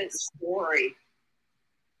second story,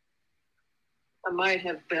 I might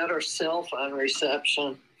have better cell phone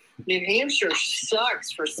reception. New Hampshire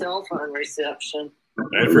sucks for cell phone reception.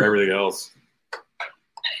 And for everything else.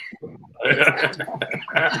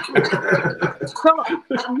 So,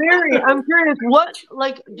 Mary, I'm curious, what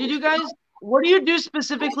do you do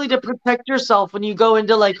specifically to protect yourself when you go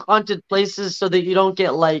into like haunted places so that you don't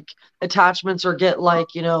get like attachments or get like,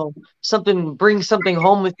 bring something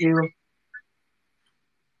home with you?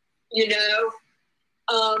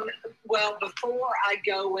 Well, before I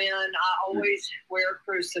go in, I always wear a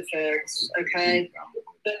crucifix, okay?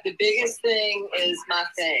 But the biggest thing is my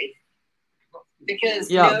faith. Because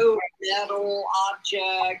no metal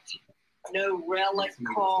object no relic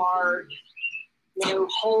card, no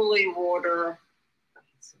holy water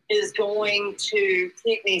is going to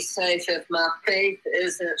keep me safe if my faith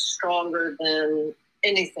isn't stronger than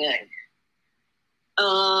anything.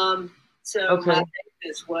 So my faith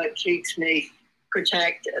is what keeps me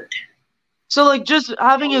protected. So, like, just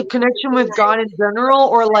having a connection with God in general,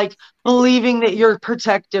 or like believing that you're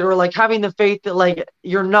protected, or like having the faith that like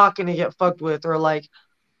you're not going to get fucked with, or like.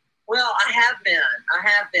 Well, I have been.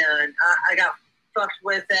 I got fucked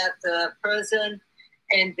with at the prison,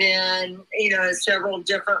 and then, several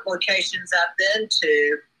different locations I've been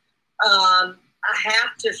to. I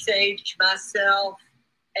have to sage myself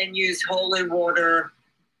and use holy water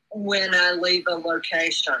when I leave a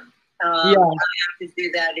location. I have to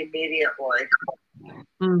do that immediately.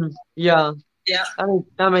 Yeah. Yeah.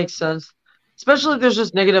 That makes sense. Especially if there's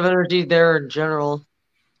just negative energy there in general.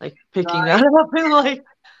 Like picking that up and like,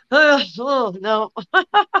 oh, no. I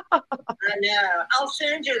know. I'll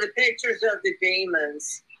send you the pictures of the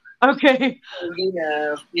demons. Okay.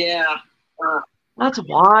 Yeah. That's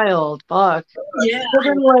wild. Fuck. Yeah. But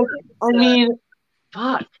then, like, I mean,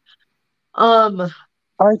 fuck.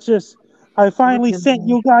 I finally sent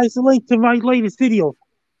you guys a link to my latest video.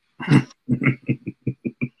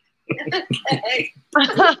 Okay.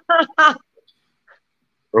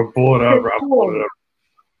 Or pull it up.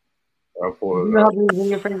 I'll pull it up.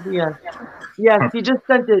 Yes, he just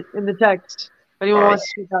sent it in the text. If anyone wants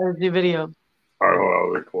to check out his new video. All right, hold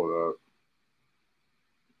on. Let me pull it up.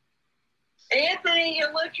 Anthony,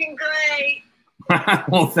 you're looking great.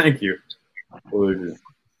 Well, thank you. Believe you.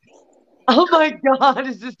 Oh my God,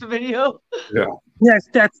 is this the video? Yeah. Yes,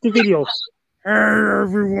 that's the video. Hey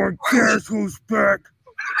everyone, guess who's back?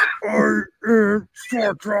 I am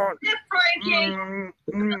Sartron.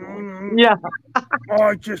 Yeah.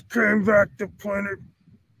 I just came back to planet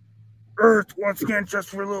Earth once again just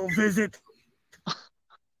for a little visit.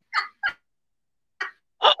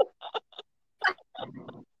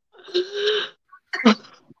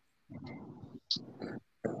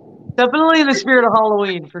 Definitely in the spirit of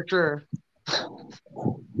Halloween, for sure.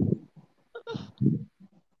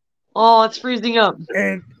 Oh, it's freezing up.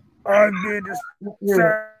 And I've been to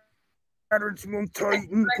Saturn's moon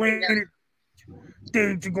Titan planet.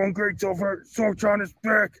 Things are going great so far. Sartron is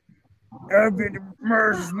back. I've been to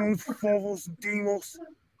Mars' moons, Phobos, and Deimos.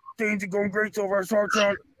 Things are going great so far.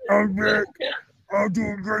 Sartron, I'm back. I'm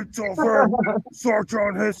doing great so far.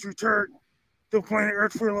 Sartron has returned to planet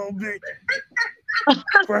Earth for a little bit.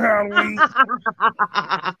 For Halloween.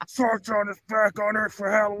 Sartron is back on Earth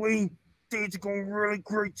for Halloween. Things are going really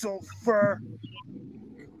great so far.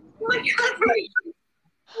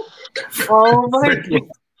 Oh my God.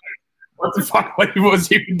 What the fuck? What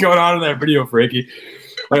was even going on in that video, Frankie?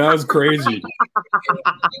 Like, that was crazy.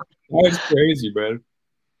 That was crazy, man.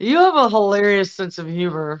 You have a hilarious sense of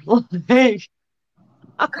humor. Like,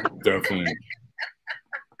 definitely.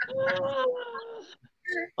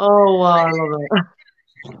 Oh, wow, I love it.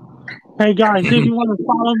 Hey guys, if you want to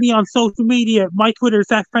follow me on social media, my Twitter is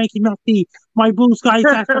 @FrankieMacD. My Blue Sky is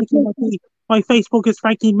 @FrankieMacD. My Facebook is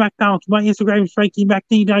Frankie MacDonald. My Instagram is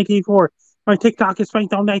FrankieMacD984. My TikTok is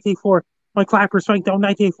FrankDown984. My Clapper is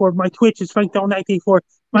FrankDown984. My Twitch is FrankDown984.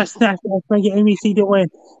 My Snapchat is FrankieMEC.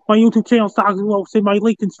 My YouTube channel is Dog Wilson. My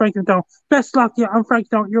LinkedIn is Frank Down. Best luck, yeah. I'm Frank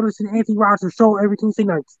Down. You're listening to Anthony Rogers Show every Tuesday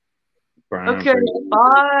nights. Okay,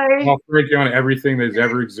 bye. I'll Frankie on everything that's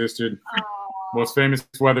ever existed. Most famous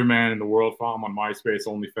weatherman in the world. Follow him on MySpace,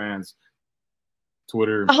 OnlyFans,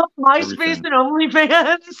 Twitter. MySpace and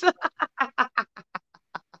OnlyFans.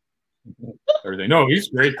 Everything. No, he's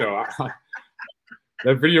great though.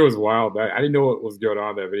 That video was wild. I didn't know what was going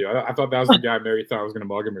on in that video. I thought that was the guy Mary thought I was going to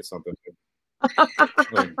mug him or something.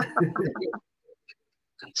 Like,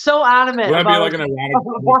 so adamant would that be about like an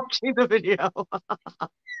erotic watching the video.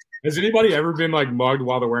 Has anybody ever been like mugged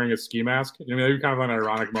while they're wearing a ski mask? You know, maybe kind of an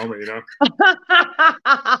ironic moment, you know?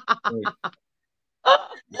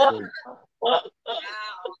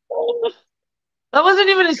 That wasn't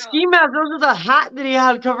even a ski mask. That was just a hat that he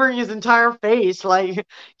had covering his entire face. Like,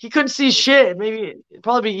 he couldn't see shit. Maybe it'd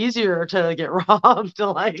probably be easier to get robbed.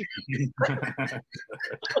 Like,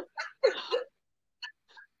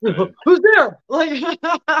 who's there? Like,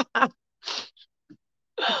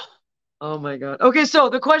 oh my God. Okay, so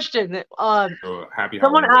the question. Happy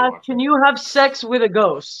someone Halloween, asked, can you have sex with a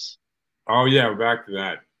ghost? Oh yeah, we're back to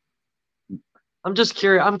that. I'm just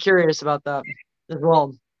curious. I'm curious about that as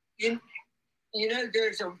well. You know,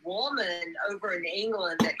 there's a woman over in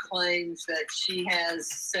England that claims that she has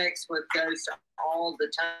sex with ghosts all the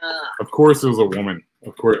time. Of course, it was a woman.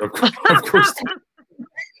 Of course.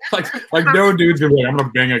 like no dude's gonna be like, I'm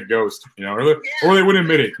gonna bang a ghost, you know, or they wouldn't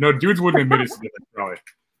admit it. No, dudes wouldn't admit it. Probably.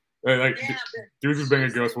 Dudes who bang a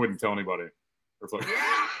ghost wouldn't tell anybody. It's like.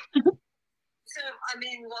 So, I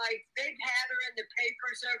mean, like, they've had her in the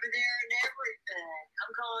papers over there and everything.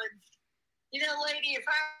 I'm going, you know, lady, if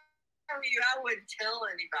I were you, I wouldn't tell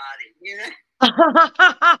anybody, you know?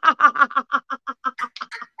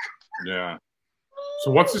 Yeah.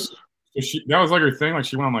 So what's this? So that was like her thing. Like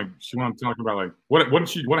she went on talking about like what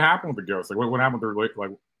happened with the ghost? Like what happened with her? Like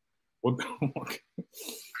what?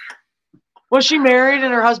 Was she married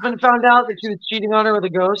and her husband found out that she was cheating on her with a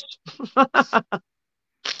ghost?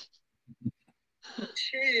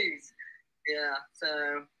 Jeez. Yeah.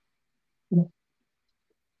 So.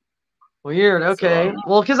 Weird. Okay.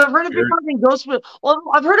 Well, because I've heard of people getting ghosts. Well,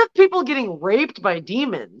 I've heard of people getting raped by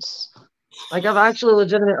demons. Like I've actually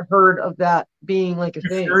legitimately heard of that being like a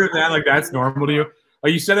thing. Heard of that? Like that's normal to you?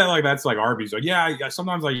 Like you said that like that's like Arby's. Like yeah,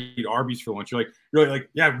 sometimes I eat Arby's for lunch. You're like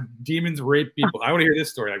yeah, demons rape people. I want to hear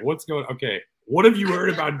this story. Like what's going? Okay, what have you heard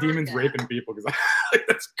about demons raping people? Because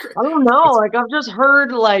that's crazy. I don't know. Like I've just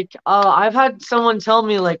heard like I've had someone tell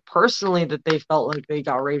me like personally that they felt like they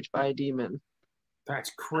got raped by a demon.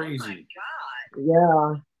 That's crazy. Oh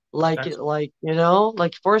yeah, like it, like you know,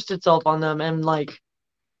 like forced itself on them, and like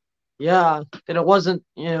yeah, that it wasn't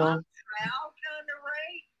you know,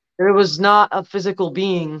 it was not a physical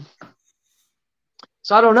being.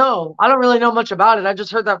 So I don't know. I don't really know much about it. I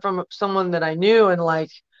just heard that from someone that I knew, and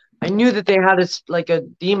like I knew that they had this like a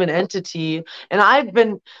demon entity,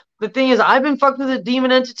 and the thing is I've been fucked with a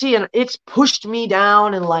demon entity, and it's pushed me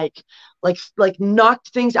down and like knocked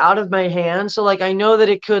things out of my hand. So like I know that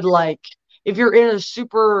it could like if you're in a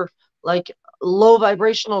super like low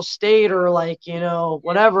vibrational state or like you know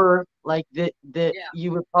whatever like that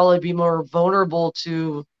you would probably be more vulnerable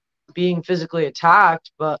to being physically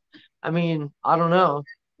attacked. But I mean I don't know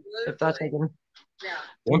if that's like one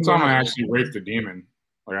time I actually raped a demon.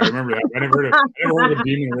 Like I remember that. I never heard of a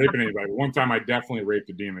demon raping anybody. But one time I definitely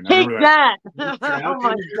raped a demon. I remember that. Oh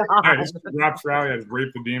my god! I just Rob Shroud had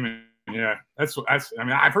raped a demon. Yeah, that's. I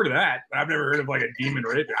mean, I've heard of that, but I've never heard of like a demon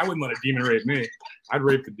rape. I wouldn't let a demon rape me. I'd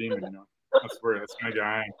rape the demon. You know, I swear that's my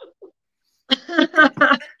guy.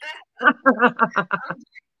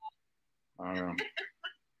 I don't know.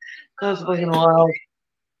 That's fucking wild.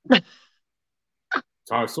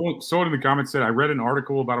 Someone in the comments said, I read an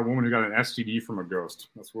article about a woman who got an STD from a ghost.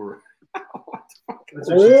 That's where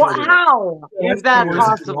wow! Is that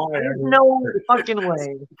possible? There's no fucking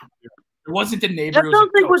way. It wasn't the neighbor. That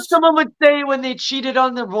sounds like what someone would say when they cheated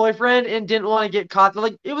on their boyfriend and didn't want to get caught. They're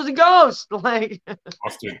like, it was a ghost. Like,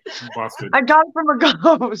 busted. I got it from a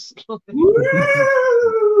ghost.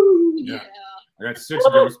 Yeah, I got 6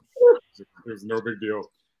 ghosts. It was no big deal.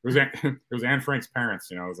 It was Anne Frank's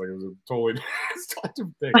parents. You know, it was a totally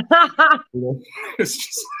different thing. It's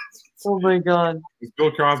just, oh my god! It's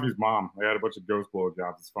Bill Cosby's mom. They had a bunch of ghost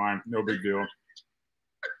blowjobs. It's fine, no big deal.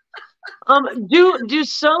 Do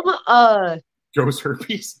some ghost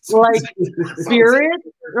herpes like spirits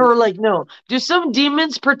or like no? Do some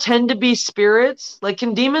demons pretend to be spirits? Like,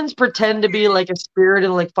 can demons pretend to be like a spirit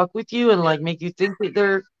and like fuck with you and like make you think that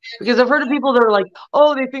they're? Because I've heard of people that are like,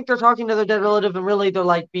 oh, they think they're talking to their dead relative and really they're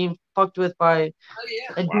like being fucked with by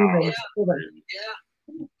a demon. Yeah,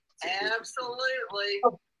 absolutely.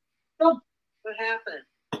 Oh. What happened?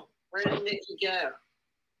 Where did Nikki go?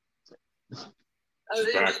 Oh,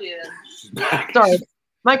 there she is. Sorry,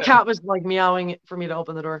 my cat was like meowing for me to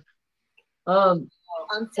open the door. I'm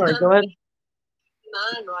sorry. Go ahead.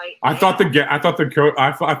 I thought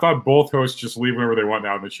I thought both hosts just leave whenever they want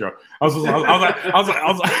now in the show. I was like,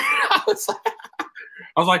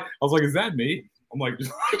 is that me? I'm like,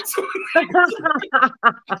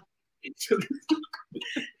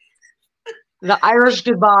 the Irish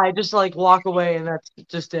goodbye, just like walk away, and that's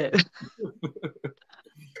just it.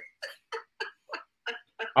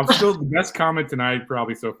 I'm still the best comment tonight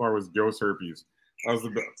probably so far was ghost herpes. That was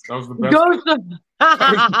the best. That was the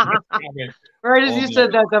best. Right as you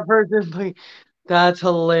said that, that person like, that's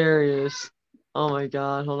hilarious. Oh my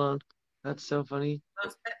god, hold on. That's so funny.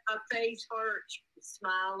 My face hurts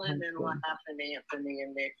smiling and laughing, Anthony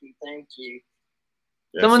and Nikki. Thank you.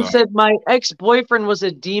 Someone said my ex-boyfriend was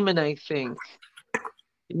a demon, I think.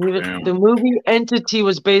 The movie Entity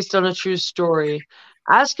was based on a true story.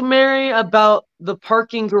 Ask Mary about the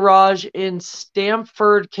parking garage in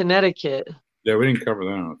Stamford, Connecticut. Yeah, we didn't cover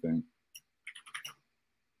that, I don't think.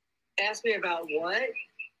 Ask me about what?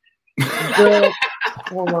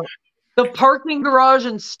 The parking garage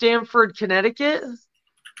in Stamford, Connecticut?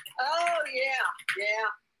 Oh, yeah.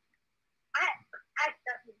 I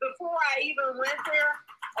before I even went there,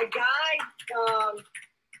 a guy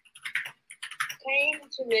came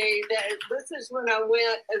to me that this is when I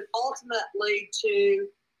went ultimately to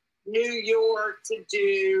New York to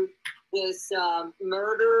do this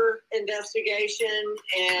murder investigation,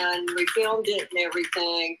 and we filmed it and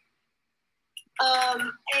everything.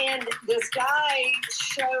 And this guy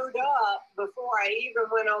showed up before I even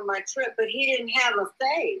went on my trip, but he didn't have a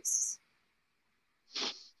face.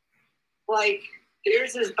 Like,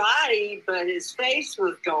 there's his body, but his face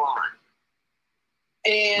was gone.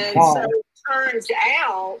 And so it turns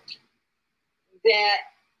out that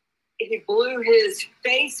he blew his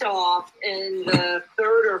face off in the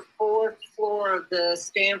 3rd or 4th floor of the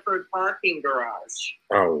Stanford parking garage.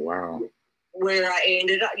 Oh, wow. Where I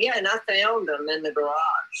ended up, and I found him in the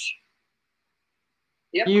garage.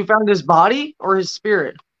 Yep. You found his body or his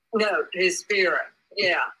spirit? No, his spirit.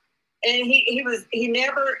 Yeah. And he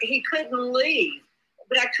couldn't leave.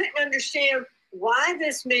 But I couldn't understand why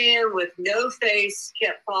this man with no face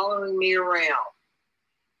kept following me around.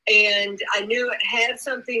 And I knew it had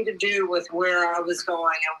something to do with where I was going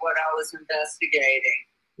and what I was investigating.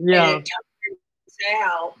 Yeah. And it turns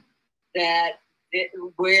out that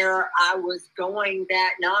where I was going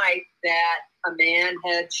that night, that a man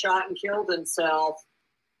had shot and killed himself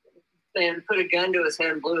and put a gun to his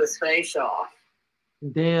head and blew his face off.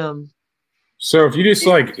 Damn. So if you just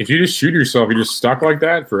shoot yourself, you're just stuck like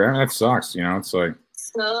that forever. That sucks. You know, it's like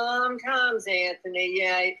sometimes, Anthony,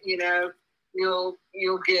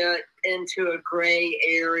 you'll get into a gray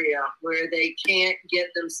area where they can't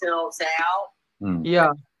get themselves out.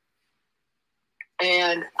 Yeah.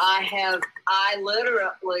 And I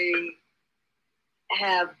literally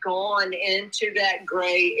have gone into that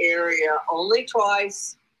gray area only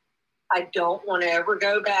twice. I don't want to ever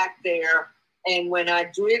go back there. And when I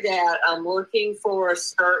do that, I'm looking for a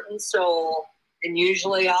certain soul, and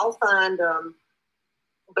usually I'll find them,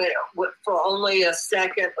 but for only a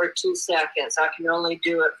second or 2 seconds. I can only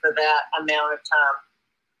do it for that amount of time.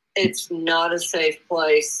 It's not a safe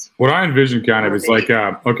place. what I envision kind of is like,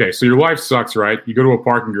 okay, so your life sucks, right? You go to a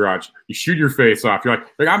parking garage, you shoot your face off. You're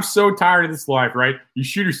like I'm so tired of this life, right? You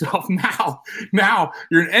shoot yourself now. Now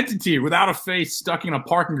you're an entity without a face stuck in a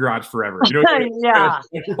parking garage forever. You know, yeah.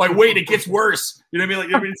 Like, wait, it gets worse. You know what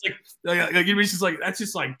I mean? Like, it's it's just like that's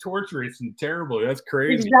just like torturous and terrible. That's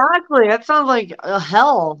crazy. Exactly. That sounds like a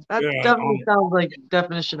hell. That Yeah, definitely sounds like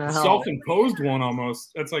definition of hell. Self-imposed one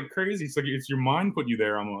almost. That's like crazy. It's like it's your mind putting you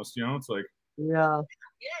there almost. You know, it's like yeah,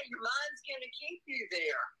 your mind's gonna keep you there.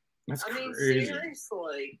 That's mean, crazy.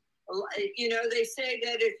 seriously. You know, they say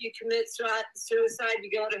that if you commit suicide,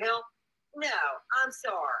 you go to hell. No, I'm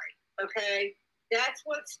sorry. Okay, that's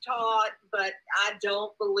what's taught, but I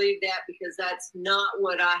don't believe that because that's not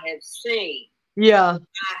what I have seen. Yeah,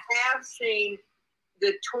 I have seen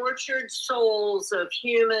the tortured souls of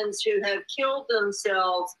humans who have killed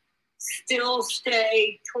themselves still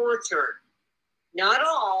stay tortured. Not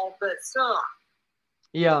all, but some.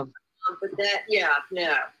 yeah. But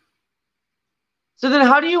no. So then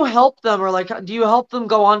how do you help them, or like, do you help them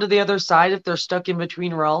go on to the other side if they're stuck in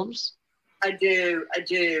between realms? I do.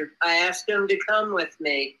 I asked them to come with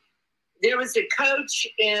me. There was a coach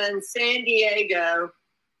in San Diego.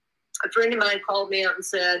 A friend of mine called me up and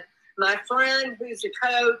said, my friend who's a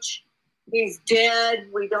coach, he's dead.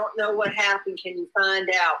 We don't know what happened. Can you find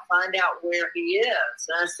out where he is?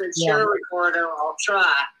 And I said, sure, Ricardo, I'll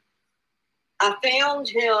try. I found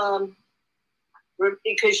him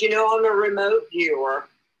because, I'm a remote viewer.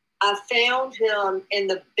 I found him in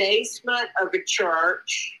the basement of a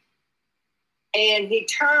church, and he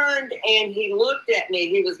turned and he looked at me.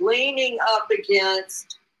 He was leaning up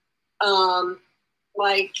against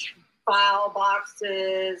like file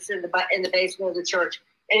boxes in the basement of the church.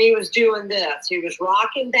 And he was doing this. He was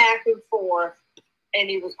rocking back and forth, and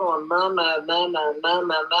he was going, mama, mama,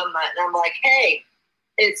 mama, mama. And I'm like, hey,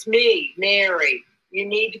 it's me, Mary. You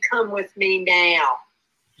need to come with me now.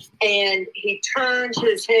 And he turned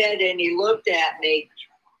his head and he looked at me,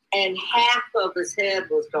 and half of his head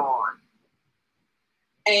was gone.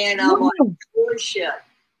 And I'm like, oh, shit.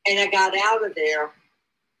 And I got out of there.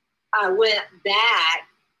 I went back,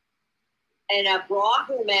 and I brought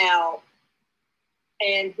him out.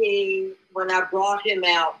 And when I brought him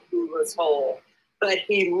out, he was whole. But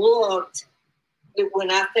he looked, when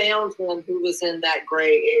I found him, he was in that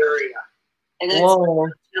gray area. And that's,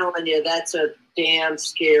 I'm telling you, that's a damn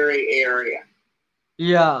scary area.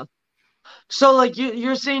 Yeah. So, like,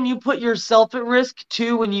 you're saying you put yourself at risk,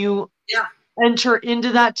 too, when you enter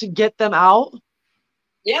into that to get them out?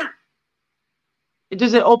 Yeah.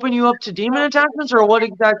 Does it open you up to demon attachments, or what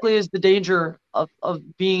exactly is the danger of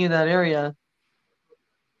being in that area?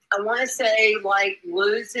 I want to say like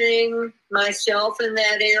losing myself in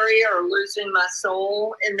that area or losing my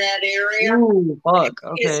soul in that area. Ooh, fuck.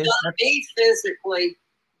 Okay. It's not me physically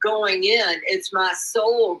going in, it's my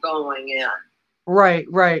soul going in. Right,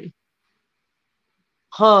 right.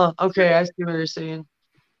 Huh. Okay, I see what you're saying.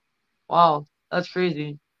 Wow, that's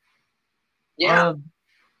crazy. Yeah.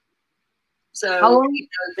 So how long-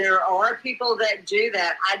 there are people that do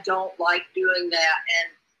that. I don't like doing that,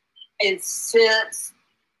 and since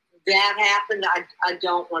that happened, I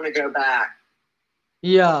don't want to go back.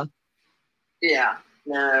 Yeah. Yeah.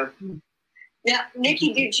 No. Now,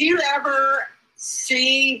 Nikki, did you ever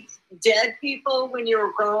see dead people when you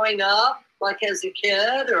were growing up, like as a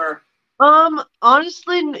kid, or?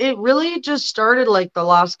 Honestly, it really just started like the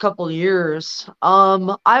last couple years.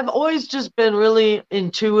 I've always just been really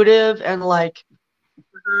intuitive and like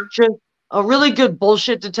just a really good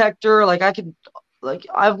bullshit detector. Like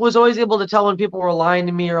I was always able to tell when people were lying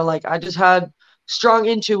to me, or like I just had strong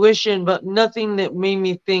intuition, but nothing that made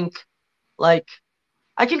me think like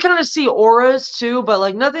I can kind of see auras too, but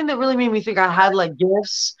like nothing that really made me think I had like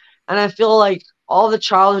gifts. And I feel like all the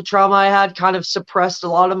childhood trauma I had kind of suppressed a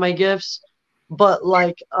lot of my gifts. But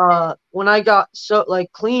like when I got so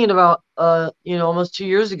like clean about almost 2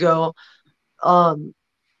 years ago,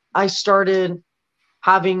 I started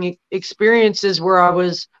having experiences where I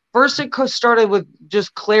was first it started with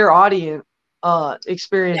just clairaudient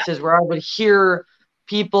experiences where I would hear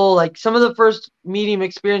people. Like some of the first medium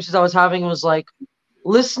experiences I was having was like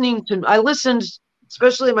I listened,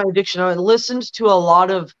 especially in my addiction, I listened to a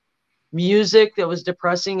lot of music that was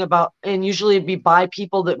depressing and usually it'd be by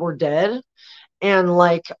people that were dead. And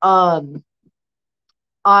like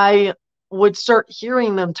I would start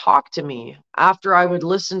hearing them talk to me after I would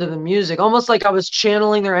listen to the music, almost like I was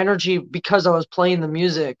channeling their energy because I was playing the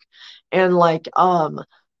music. And like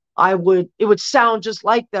it would sound just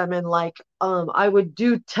like them. And like I would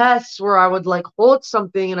do tests where I would like hold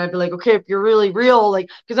something and I'd be like, okay, if you're really real, like,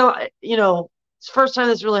 because it's the first time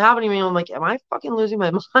this really happened to me. I'm like, am I fucking losing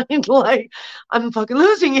my mind? Like I'm fucking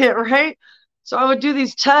losing it, right? So I would do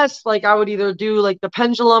these tests. Like I would either do like the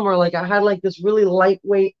pendulum, or like I had like this really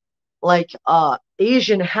lightweight like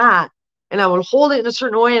Asian hat, and I would hold it in a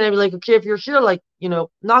certain way, and I'd be like, okay, if you're here, like,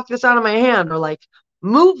 knock this out of my hand, or like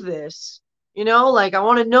move this, like I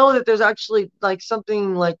want to know that there's actually like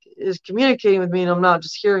something like is communicating with me and I'm not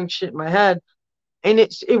just hearing shit in my head. And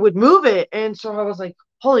it would move it. And so I was like,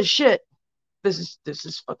 holy shit, this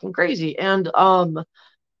is fucking crazy. And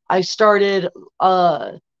I started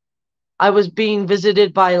I was being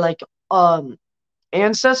visited by like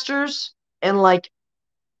ancestors, and like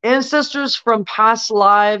ancestors from past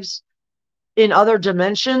lives in other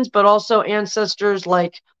dimensions, but also ancestors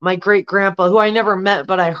like my great grandpa, who I never met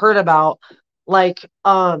but I heard about, like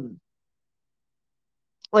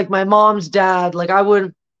my mom's dad. Like I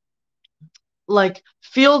would like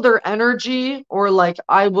feel their energy, or like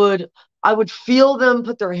I would feel them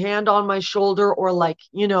put their hand on my shoulder, or like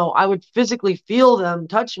I would physically feel them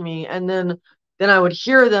touch me, and then I would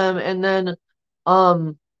hear them. And then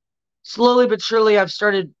slowly but surely I've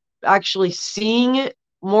started actually seeing it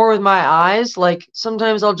more with my eyes. Like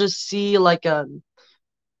sometimes I'll just see like an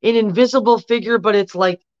invisible figure, but it's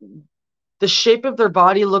like the shape of their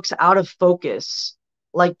body looks out of focus,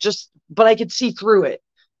 like but I could see through it.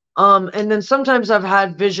 And then sometimes I've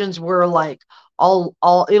had visions where like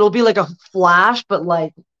it'll be like a flash, but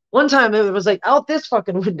like one time it was like out this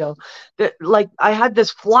fucking window that like I had this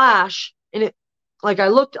flash, and it like I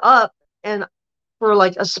looked up, and for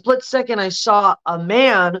like a split second I saw a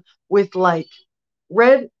man with like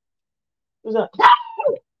red. Hold on.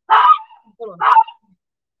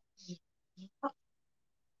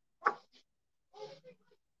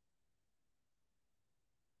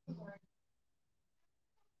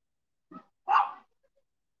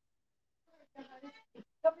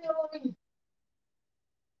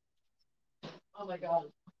 Oh my god.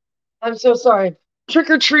 I'm so sorry.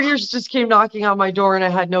 Trick-or-treaters just came knocking on my door and I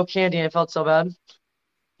had no candy. I felt so bad.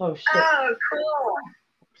 Oh shit. Oh, cool.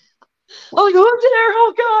 Oh, who's there?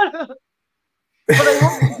 Oh god. But I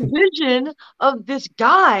had this vision of this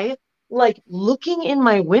guy like looking in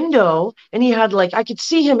my window, and he had like I could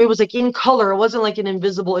see him. It was like in color. It wasn't like an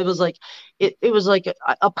invisible. It was like it was like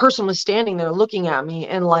a person was standing there looking at me,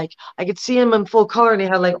 and like I could see him in full color, and he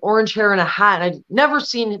had like orange hair and a hat. And I'd never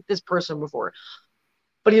seen this person before,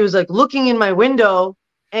 but he was like looking in my window,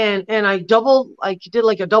 and I did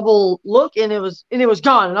like a double look, and it was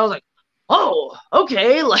gone, and I was like, oh,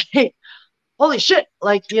 okay, like holy shit,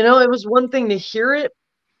 like it was one thing to hear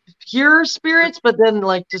spirits, but then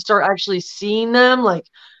like to start actually seeing them, like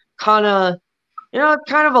kind of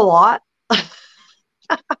a lot.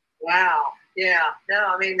 Wow. Yeah. No,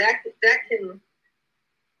 I mean that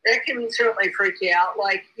can certainly freak you out.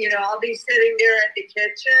 Like, I'll be sitting there at the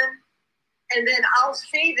kitchen, and then I'll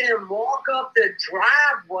see them walk up the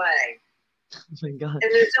driveway. Oh my God.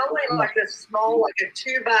 And there's only like a small, like a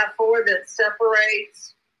 2x4 that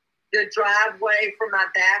separates the driveway from my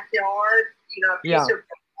backyard. A piece of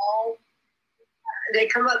wall. They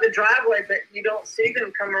come up the driveway, but you don't see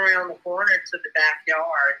them come around the corner to the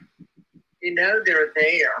backyard. They're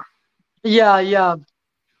there. Yeah.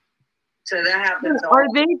 So that happens. Are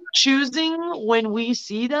they choosing when we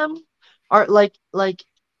see them?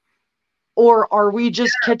 Or are we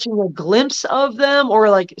just catching a glimpse of them? Or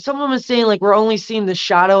like someone was saying, like we're only seeing the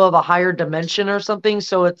shadow of a higher dimension or something.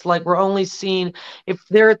 So it's like we're only seeing if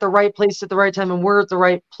they're at the right place at the right time and we're at the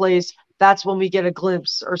right place. That's when we get a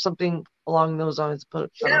glimpse or something along those lines.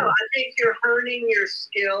 But I think you're honing your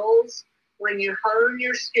skills. When you hone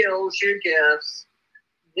your skills, your gifts,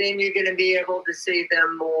 then you're going to be able to see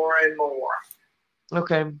them more and more.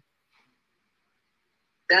 Okay.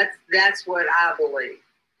 That's what I believe.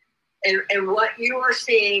 And what you are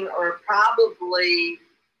seeing are probably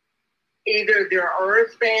either they're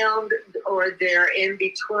earthbound or they're in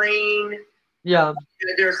between. Yeah.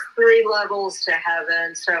 There's 3 levels to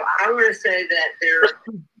heaven. So I'm going to say that they're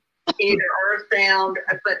either earthbound,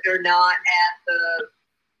 but they're not at the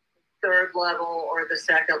 3rd level or the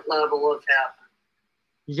 2nd level of heaven.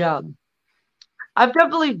 Yeah. I've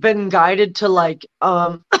definitely been guided to like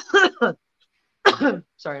sorry,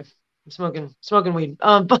 I'm smoking weed.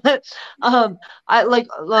 But I like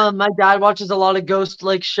my dad watches a lot of ghost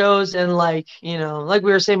like shows, and like like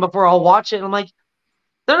we were saying before, I'll watch it and I'm like,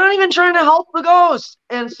 they're not even trying to help the ghost.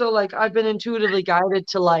 And so like I've been intuitively guided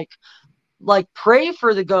to like pray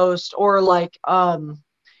for the ghost, or like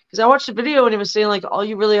because I watched a video and it was saying like all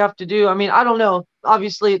you really have to do, I mean, I don't know,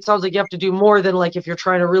 obviously it sounds like you have to do more than like if you're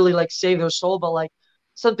trying to really like save their soul, but like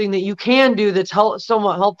something that you can do that's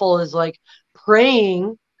somewhat helpful is like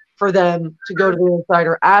praying for them to go to the inside,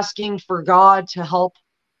 or asking for God to help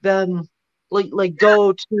them like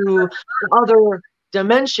go to the other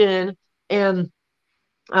dimension. And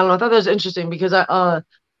I don't know, I thought that was interesting because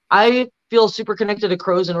I feel super connected to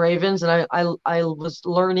crows and ravens, and I was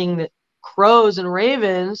learning that crows and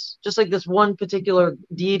ravens, just like this one particular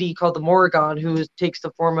deity called the Morrigan, who takes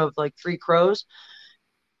the form of like 3 crows.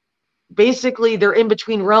 Basically, they're in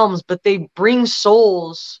between realms, but they bring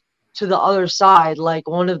souls to the other side. Like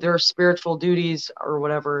one of their spiritual duties or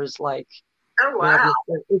whatever is like, oh wow,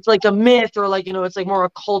 it's like a myth, or like it's like more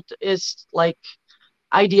occultist like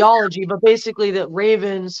ideology, but basically that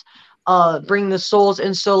ravens bring the souls.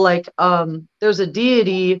 And so like there's a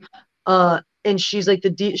deity and she's like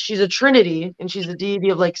she's a trinity, and she's a deity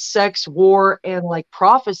of like sex, war, and like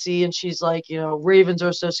prophecy. And she's like, ravens are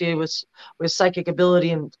associated with psychic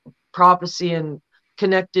ability and prophecy and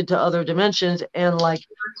connected to other dimensions. And like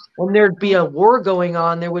when there'd be a war going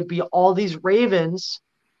on, there would be all these ravens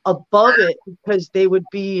above it because they would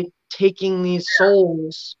be taking these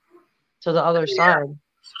souls to the other side.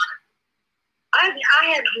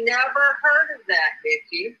 I have never heard of that,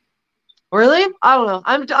 Nikki. Really? I don't know.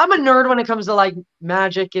 I'm a nerd when it comes to like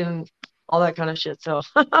magic and all that kind of shit. So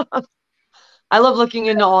I love looking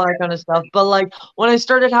into all that kind of stuff. But like when I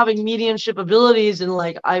started having mediumship abilities, and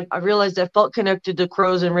like I realized I felt connected to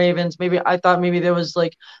crows and ravens. Maybe I thought maybe there was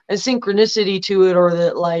like a synchronicity to it, or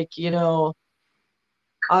that like I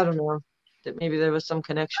don't know, that maybe there was some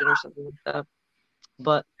connection or something like that.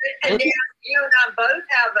 But and you and I both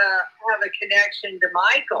have a connection to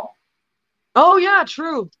Michael. Oh yeah,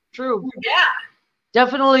 true. Yeah,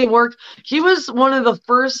 definitely worked. He was one of the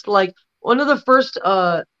first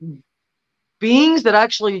beings that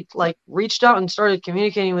actually like reached out and started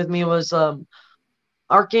communicating with me. Was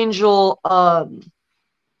Archangel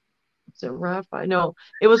is it Raphael? No,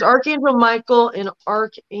 it was Archangel Michael and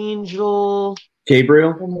Archangel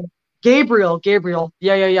Gabriel.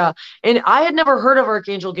 Yeah. And I had never heard of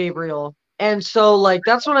Archangel Gabriel. And so like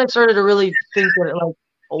that's when I started to really think that like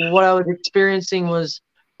what I was experiencing was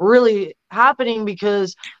really happening,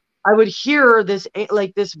 because I would hear this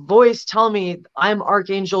voice tell me I'm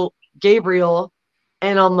Archangel Gabriel,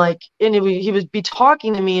 and I'm like, and he would be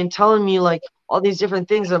talking to me and telling me like all these different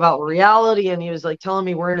things about reality, and he was like telling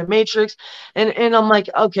me we're in a matrix, and I'm like,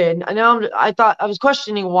 okay, now I thought I was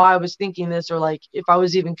questioning why I was thinking this, or like if I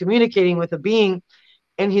was even communicating with a being.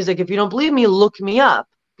 And he's like, if you don't believe me, look me up,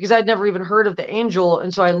 because I'd never even heard of the angel.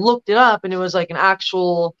 And so I looked it up, and it was like an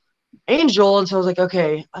actual angel. And so I was like,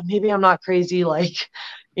 okay, maybe I'm not crazy. Like,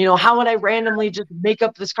 how would I randomly just make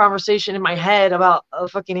up this conversation in my head about a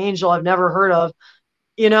fucking angel I've never heard of,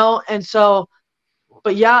 And so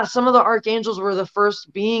But yeah, some of the archangels were the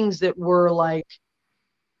first beings that were like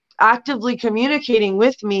actively communicating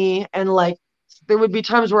with me, and like there would be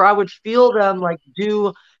times where I would feel them like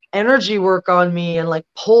do energy work on me and like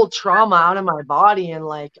pull trauma out of my body, and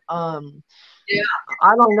like Yeah.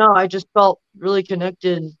 I don't know, I just felt really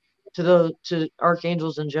connected to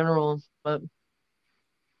archangels in general. But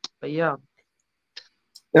yeah.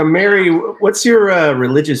 Now, Mary, what's your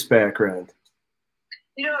religious background?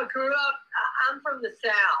 You know, I grew up, I'm from the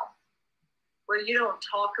South, where you don't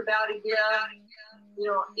talk about a gift. You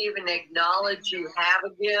don't even acknowledge you have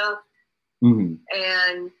a gift. Mm-hmm.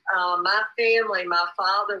 And my family, my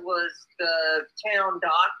father was the town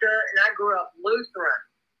doctor, and I grew up Lutheran.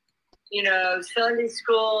 You know, Sunday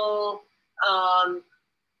school.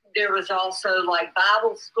 There was also like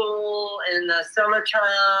Bible school in the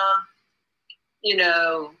summertime, you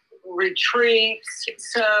know, retreats.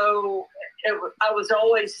 So I was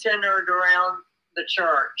always centered around the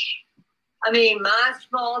church. I mean, my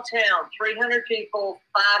small town, 300 people,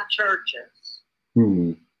 5 churches.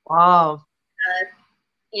 Mm-hmm. Wow.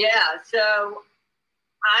 Yeah, so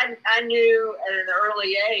I knew at an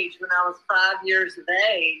early age, when I was 5 years of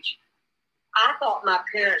age, I thought my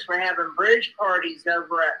parents were having bridge parties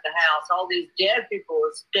over at the house. All these dead people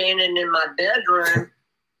were standing in my bedroom,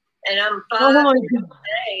 and I'm 5 years of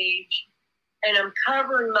age, and I'm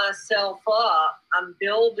covering myself up. I'm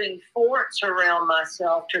building forts around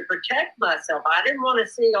myself to protect myself. I didn't want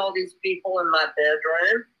to see all these people in my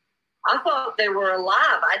bedroom. I thought they were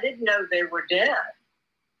alive. I didn't know they were dead.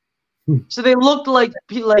 So they looked like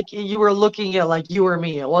you were looking at like you or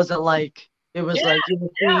me. It wasn't like it was like you were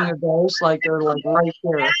seeing a ghost, like they're like right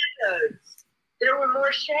there. Shadows. There were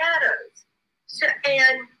more shadows. So,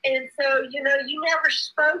 and so, you know, you never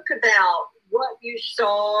spoke about what you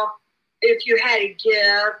saw. If you had a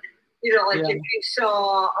gift, you know, like if you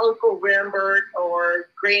saw Uncle Rembert or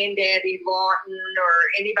Granddaddy Lawton or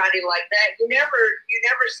anybody like that, you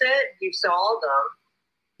never said you saw them.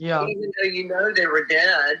 Yeah. Even though you know they were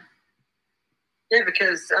dead. Yeah,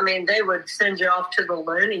 because I mean they would send you off to the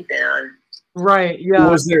loony bin. Right. Yeah.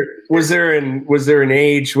 Was there an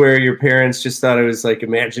age where your parents just thought it was like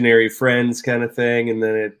imaginary friends kind of thing, and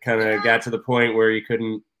then it kind of got to the point where you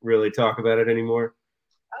couldn't really talk about it anymore?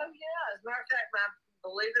 Oh yeah. As a matter of fact,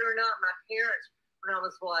 believe it or not, my parents, when I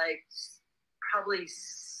was like probably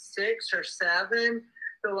 6 or 7,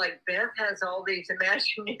 they're like, Beth has all these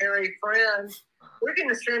imaginary friends. We're going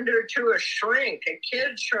to send her to a shrink, a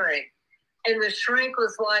kid shrink. And the shrink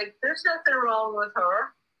was like, there's nothing wrong with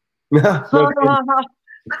her. I'm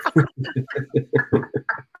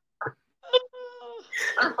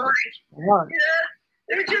like, yeah,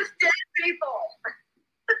 they're just dead people.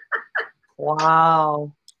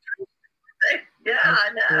 Wow. Yeah, I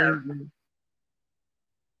know.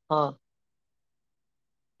 Huh.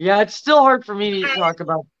 Yeah, it's still hard for me to talk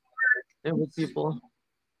about it with people.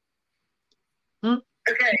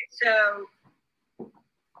 Okay, so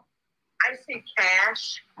I see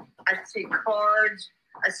cash, I see cards,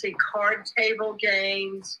 I see card table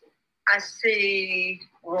games, I see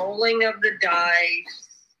rolling of the dice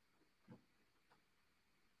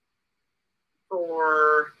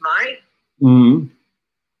for Mike. Mm-hmm.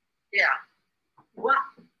 Yeah.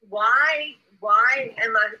 Why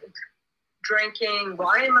am I drinking?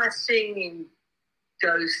 Why am I seeing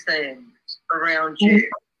those things around you?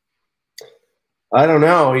 I don't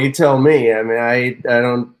know. You tell me. I mean, I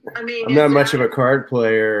don't. I mean, I'm not much of a card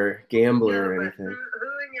player or gambler or anything. Who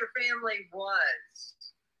in your family was?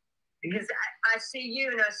 Because I see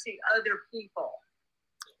you and I see other people,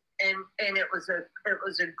 and it was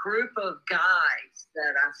a group of guys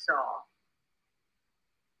that I saw.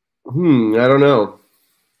 I don't know.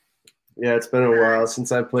 Yeah, it's been a while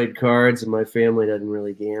since I played cards, and my family doesn't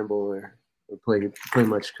really gamble or play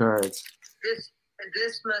much cards.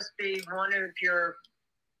 This must be one of your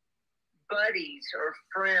buddies or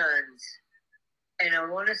friends, and I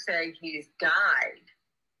want to say he's died,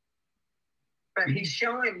 but he's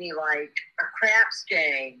showing me like a craps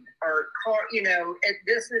game or card. You know,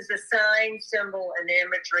 this is a sign, symbol, and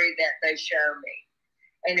imagery that they show me.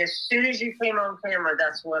 And as soon as you came on camera,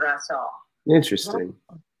 that's what I saw. Interesting.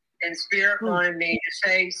 And Spirit wanted me to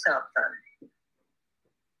say something.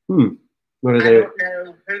 What are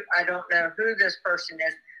I don't know who this person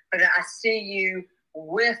is, but I see you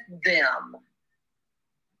with them.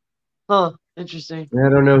 Huh. Interesting. I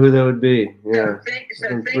don't know who that would be. Yeah. So I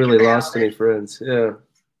haven't think really about lost any it. friends. Yeah.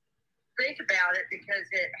 Think about it because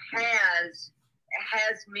it has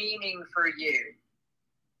meaning for you.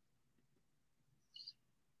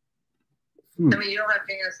 I mean, you don't have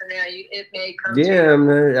to answer now. It may come to you. Yeah,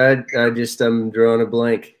 I'm drawing a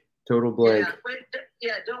blank. Total blank. Yeah, but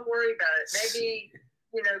Yeah, don't worry about it. Maybe,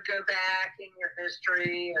 go back in your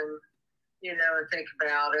history and, and think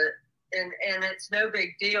about it. And it's no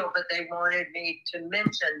big deal, but they wanted me to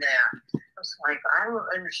mention that. I was like, I don't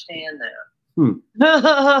understand that.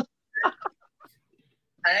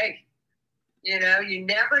 Hey, you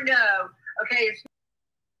never know. Okay.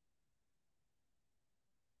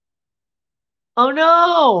 Oh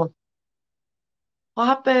no! What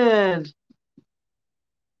happened?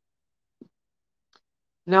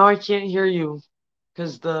 Now I can't hear you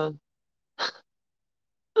because the.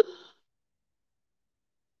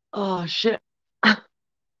 Oh shit! I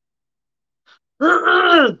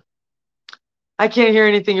can't hear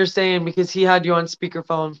anything you're saying because he had you on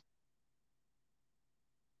speakerphone.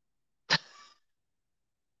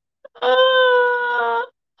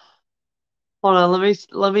 Hold on, let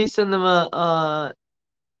me send them a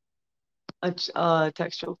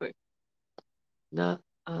text real quick. No,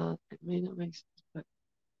 it may not make sense, but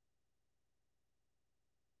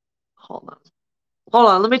hold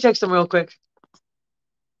on. Let me text them real quick.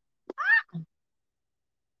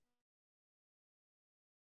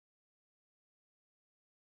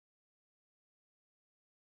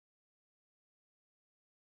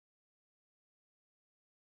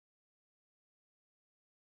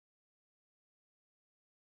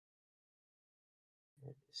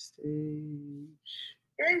 Stage.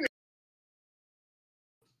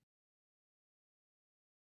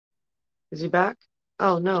 Is he back?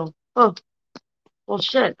 Oh no. Oh, well,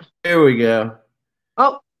 shit. There we go.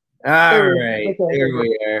 Oh. All right. Okay. There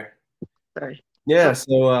we are. Sorry. Yeah.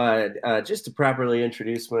 So, just to properly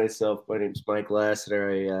introduce myself, my name's Mike Lassiter.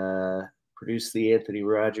 I produce the Anthony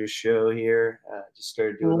Rogers Show here. Just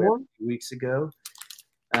started doing that a few weeks ago.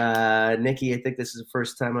 Nikki, I think this is the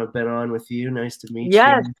first time I've been on with you. Nice to meet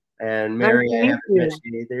you. And Mary, I haven't met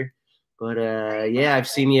you either. But yeah, I've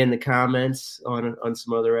seen you in the comments on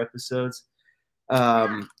some other episodes.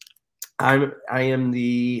 I am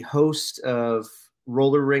the host of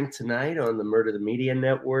Roller Rink Tonight on the Murder the Media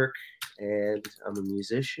Network, and I'm a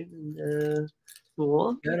musician. And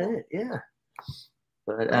cool. Got it, yeah.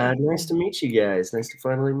 But nice to meet you guys. Nice to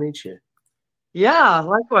finally meet you. Yeah,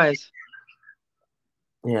 likewise.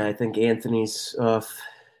 Yeah, I think Anthony's off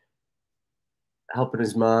helping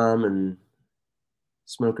his mom and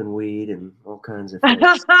smoking weed and all kinds of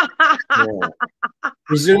things. Yeah.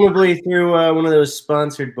 Presumably through one of those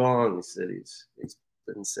sponsored bongs that he's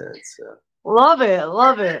been sent. So love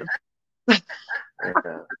it. Yeah.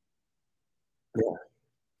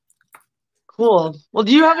 Cool. Well,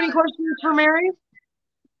 do you have any questions for Mary?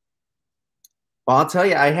 Well, I'll tell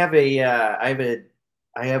you, I have you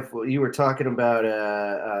were talking about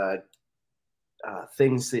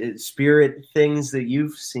spirit things that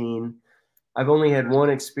you've seen. I've only had one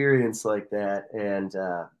experience like that, and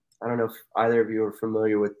I don't know if either of you are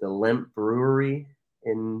familiar with the Lemp Brewery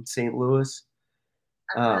in St. Louis.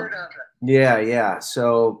 I've heard of it. Yeah.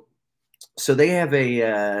 So they have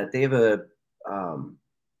a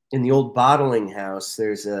in the old bottling house.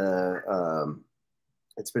 There's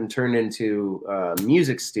it's been turned into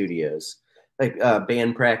music studios, like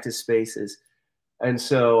band practice spaces. And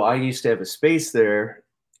so I used to have a space there,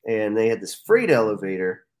 and they had this freight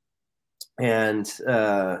elevator. And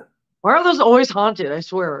why are those always haunted? I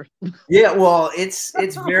swear. Yeah, well, it's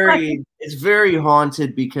very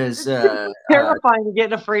haunted because terrifying to get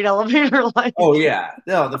in a freight elevator. Like, oh yeah,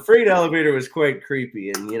 no, the freight elevator was quite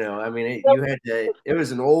creepy, and I mean, it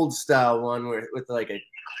was an old style one with like a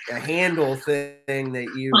handle thing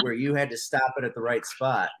where you had to stop it at the right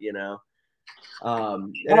spot, and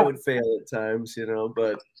it would fail at times,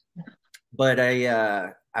 but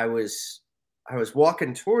I was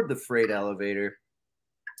walking toward the freight elevator,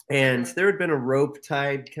 and there had been a rope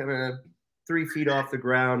tied kind of 3 feet off the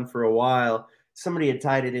ground for a while. Somebody had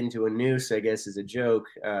tied it into a noose, I guess, as a joke.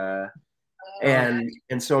 And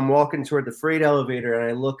so I'm walking toward the freight elevator, and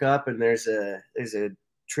I look up, and there's a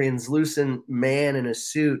translucent man in a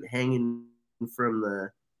suit hanging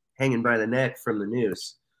by the neck from the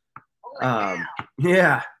noose.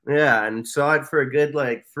 Yeah, and saw it for a good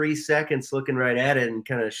 3 seconds, looking right at it, and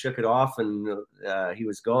kind of shook it off, and he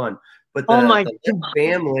was gone. But the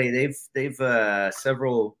family, they've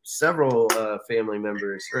several family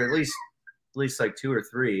members, or at least like 2 or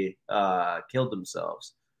 3, killed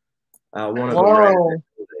themselves. One of them ran away.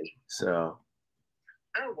 So.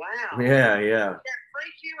 Oh wow. Yeah. Did that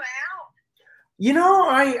freak you out?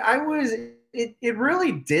 I was. It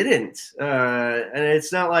really didn't, and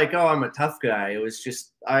it's not like, oh, I'm a tough guy. It was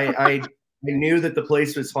just I knew that the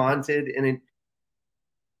place was haunted, and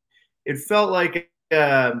it felt like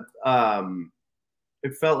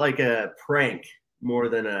a prank more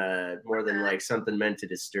than like something meant to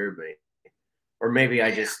disturb me, or maybe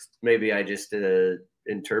I just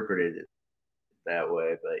interpreted it that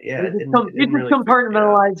way. But yeah, You just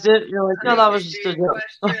compartmentalized it. You're like, no, that was just a joke.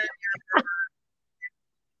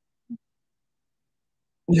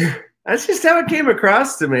 That's just how it came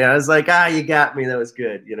across to me. I was like, you got me. That was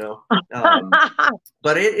good,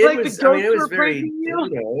 But it Like was, the I mean, it was ghosts were very, breaking you?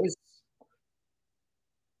 it was,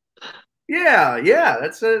 yeah.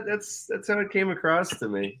 That's how it came across to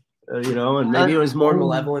me, and maybe it was more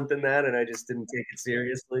malevolent than that, and I just didn't take it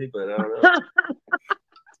seriously. But I don't know.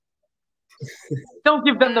 Don't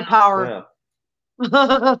give them the power. Yeah.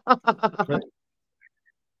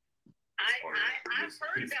 I've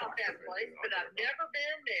heard about that place, but I've never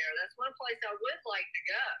been there. That's one place I would like to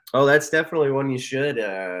go. Oh, that's definitely one you should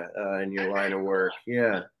in your line of work.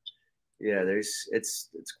 Yeah. It's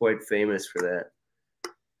quite famous for that.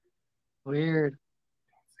 Weird.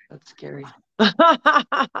 That's scary. Ed.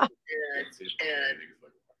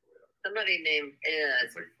 Somebody named Ed.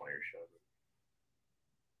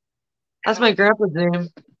 That's my grandpa's name.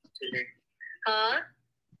 Huh?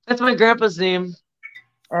 That's my grandpa's name.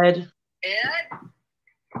 Ed. Ed?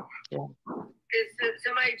 Yeah.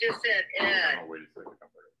 Somebody just said Ed.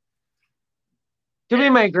 Could be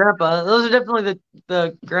my grandpa. Those are definitely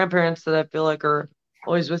the grandparents that I feel like are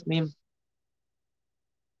always with me.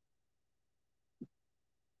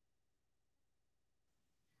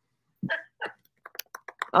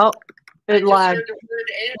 Oh, it lagged.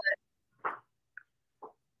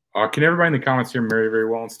 Can everybody in the comments hear Mary very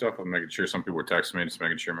well and stuff? I'm making sure some people were texting me, just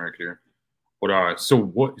making sure Mary could hear. What? So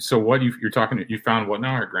what you're talking? You found what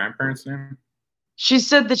now? Her grandparents' name? She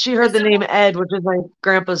said that she heard the name Ed, which is my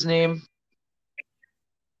grandpa's name.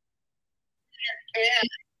 Ed.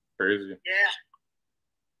 Crazy.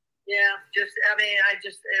 Yeah.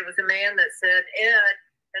 It was a man that said Ed,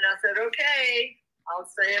 and I said, okay, I'll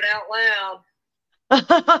say it out loud.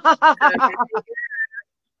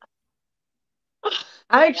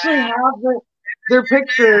 I actually have their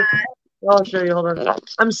picture. I'll show you. Hold on.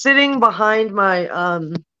 I'm sitting behind my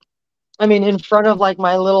in front of like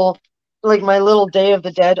my little Day of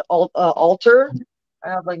the Dead altar. I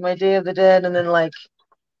have like my Day of the Dead, and then like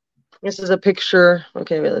this is a picture.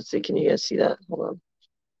 Okay, wait, let's see. Can you guys see that? Hold on.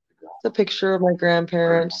 It's a picture of my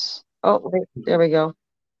grandparents. Oh, wait, there we go.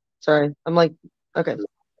 Sorry, I'm like, okay,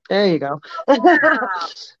 there you go.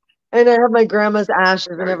 And I have my grandma's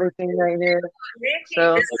ashes and everything right here.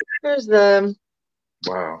 So there's them.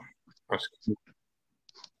 Wow.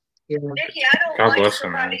 Yeah. Nikki, I don't God like bless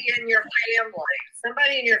them, somebody in your family.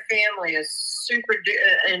 Somebody in your family is super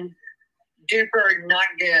and duper not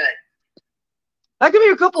good. That could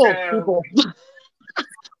be a couple of people.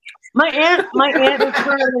 My aunt is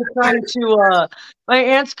currently trying to my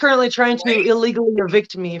aunt's currently trying to illegally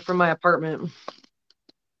evict me from my apartment.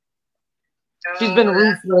 She's been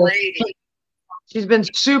ruthless. She's been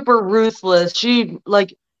super ruthless. She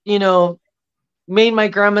made my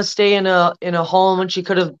grandma stay in a home when she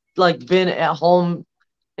could have like been at home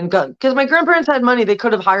and because my grandparents had money. They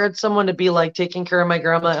could have hired someone to be like taking care of my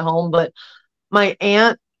grandma at home, but my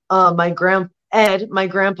aunt, my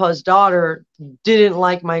grandpa's daughter, didn't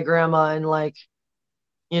like my grandma, and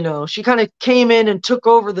she kind of came in and took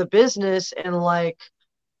over the business and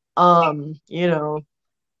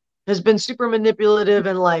has been super manipulative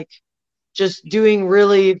and just doing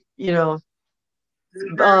really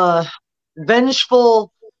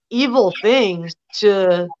vengeful, evil things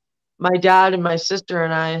to my dad and my sister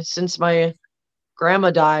and I since my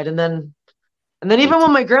grandma died. And then even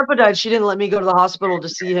when my grandpa died, she didn't let me go to the hospital to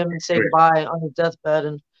see him and say goodbye on his deathbed.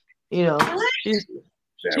 And she's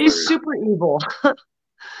super evil.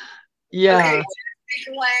 Yeah. Okay, be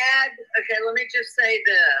glad. Okay, let me just say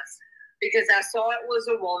this because I saw it was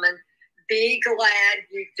a woman. Be glad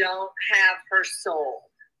you don't have her soul.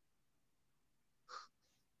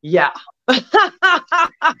 Yeah. And that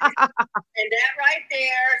right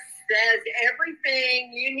there says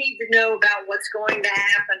everything you need to know about what's going to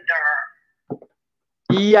happen to her.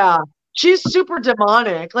 Yeah. She's super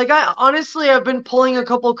demonic. I've been pulling a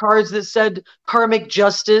couple cards that said karmic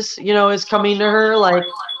justice, is coming to her.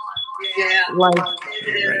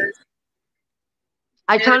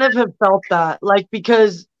 I kind of have felt that,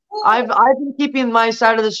 because I've been keeping my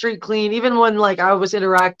side of the street clean, even when I was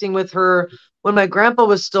interacting with her when my grandpa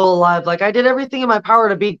was still alive. I did everything in my power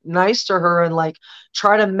to be nice to her and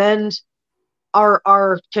try to mend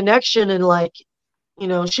our connection. And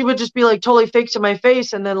she would just be totally fake to my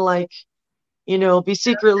face, and then be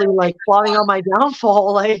secretly plotting on my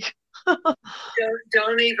downfall.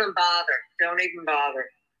 Don't even bother. Don't even bother.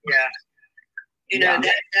 Yeah.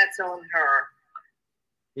 That's on her.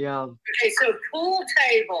 Yeah. Okay, so pool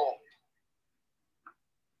table.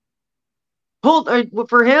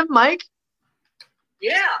 For him, Mike?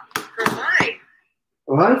 Yeah, for Mike.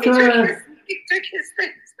 What? He took his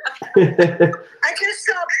things. I just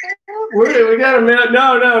saw pool. Wait, we got a minute.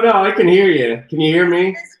 No. I can hear you. Can you hear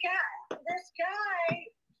me?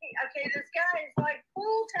 This guy is like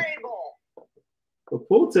pool table. The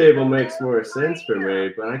pool table makes more sense for me,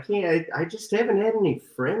 but I can't. I just haven't had any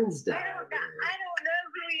friends down there. I don't know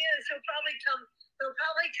who he is. He'll probably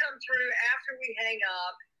come through after we hang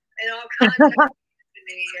up, and I'll contact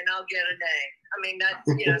me and I'll get a name. I mean, that's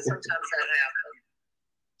sometimes that happens.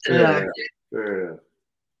 So, Fair enough.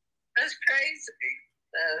 that's crazy.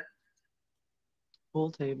 Pool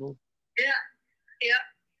table. Yeah.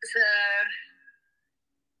 So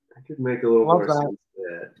I could make a little Love more that. sense of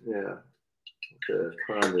that. Yeah. To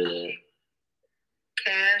ponder that.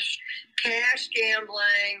 cash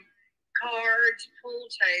gambling, cards, pool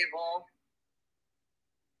table.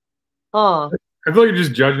 Huh. I feel like you're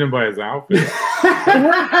just judging him by his outfit. You're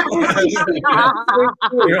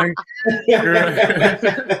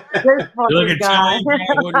like a Italian guy,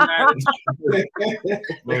 wouldn't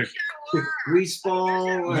like, Grease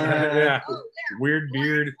ball. yeah. Weird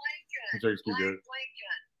beard. I'm sorry, keep going.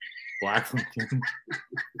 Black Lincoln.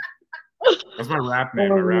 That's my rap name.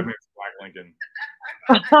 My rap name is Black Lincoln.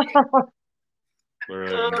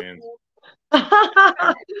 Literally, man.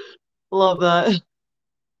 Love that.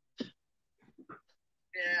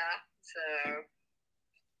 Yeah. So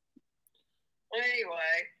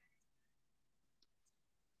anyway.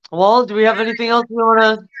 Well, do we have anything else we want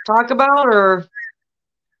to talk about, or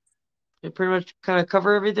we pretty much kind of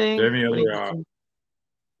cover everything? Any other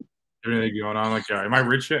anything going on? Like, am I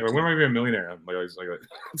rich yet? When am I gonna be a millionaire? It's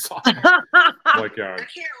awesome. Like, I can't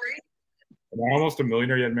read. am I almost a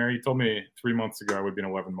millionaire yet, Mary? You told me 3 months ago I would be in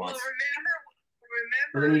 11 months. Well,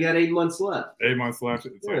 remember. And then you got 8 months left. 8 months left.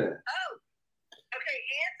 It's like, Okay,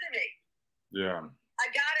 Anthony. yeah. I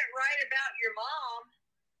got it right about your mom.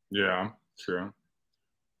 Yeah, true.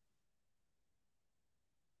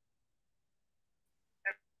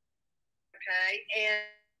 Okay,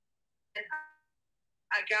 and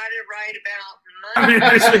I got it right about I money.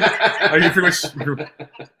 mean, you pretty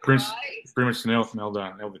much nailed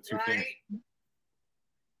the two things.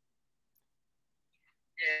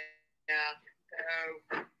 Yeah.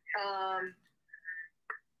 So,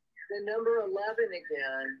 the number 11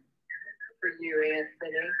 again for you,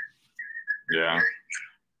 Anthony. Yeah.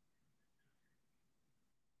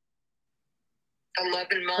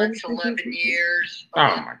 11 months, 11 years.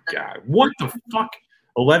 Oh my God! What the fuck?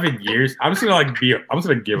 11 years? I'm just gonna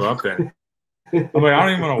give up then. I'm like, I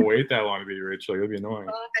don't even want to wait that long to be rich. Like, it'd be annoying.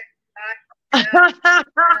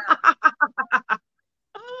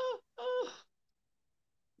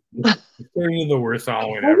 It's the worst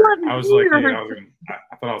Halloween ever. I was like, I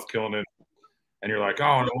thought I was killing it. And you're like,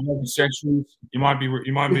 oh, in 11 centuries, you might be a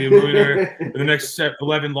millionaire in the next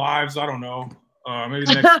 11 lives. I don't know. Maybe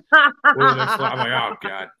the next life. I'm like, oh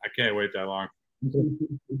God, I can't wait that long.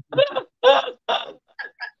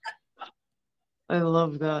 I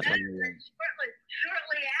love that. Shortly after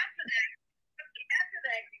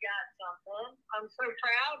that, you got something. I'm so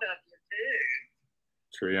proud of you too.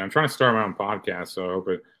 True. Yeah, I'm trying to start my own podcast, so I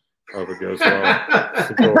hope it goes well.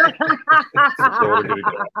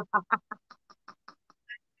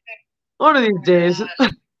 One of these days.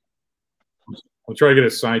 I'll try to get a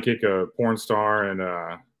psychic, a porn star, and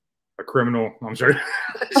a criminal. I'm sorry.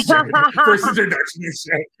 First introduction. It's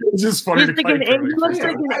just funny. He looks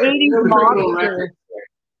like an 80s monster.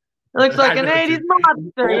 Looks like an 80s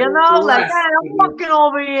monster, you know? Like, hey, I'm fucking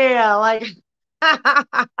over here. Like,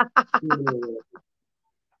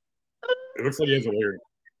 it looks like he has a weird.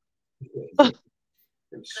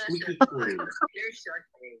 Squeaky clean.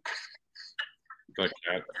 Like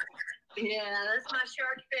that. Yeah, that's my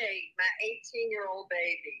shark bait, my 18-year-old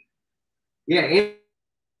baby. Yeah.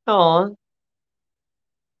 oh.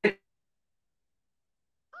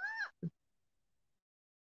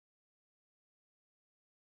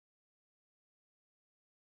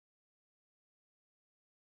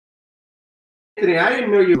 Anthony, I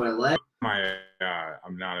didn't know you were left.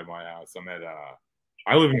 I'm not at my house. I'm at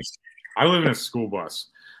I live in a school bus.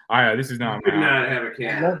 This is not my house. Not have a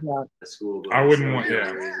cat. A school bus. I wouldn't want.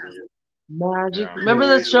 Yeah. Magic. Yeah. Remember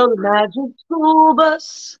that show, The Magic School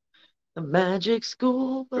Bus? The Magic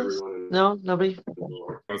School Bus? No, nobody.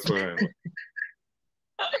 That's why.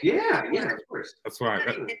 Yeah, of course. That's why.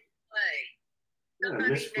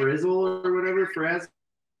 Miss Frizzle or whatever, Frizzle.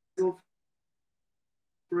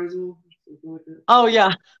 Like that. Oh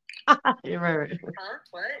yeah. You're right. Huh?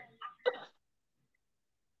 What?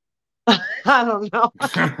 I don't know. We're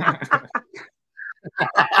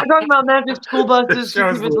talking about magic school buses.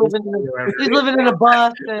 He's living in a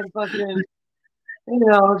bus and fucking,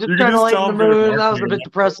 just trying to lighten the mood. That was a bit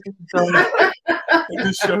depressing. So.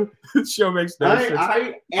 This show makes no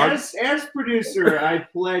sense. As producer, I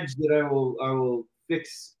pledge that I will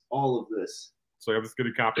fix all of this. So I'm just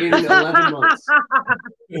going to copy in 11 months.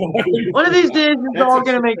 One of these days, it's all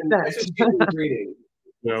going to make sense.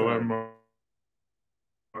 Yeah, 11 months.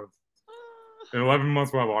 In 11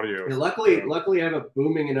 months, we'll have audio. Yeah, luckily, I have a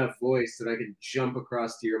booming enough voice that I can jump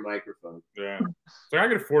across to your microphone. Yeah, so I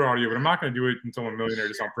can afford audio, but I'm not going to do it until I'm a millionaire,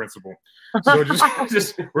 just on principle. So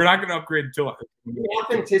just we're not going to upgrade until the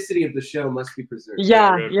authenticity of the show must be preserved.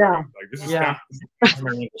 Yeah. Like this is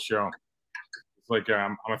my show. It's like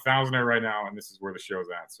I'm a thousandaire right now, and this is where the show's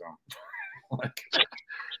at. So,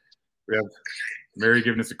 we have Mary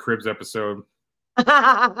giving us a Cribs episode. We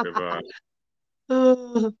have,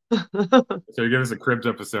 so you give us a Cribs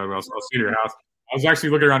episode. I'll see your house. I was actually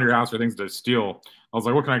looking around your house for things to steal. I was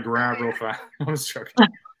like, what can I grab real fast? I was joking.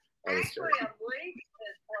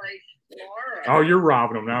 Oh, you're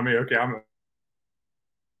robbing them, not me. Okay, I'm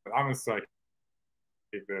a psychic.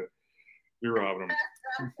 You're robbing them.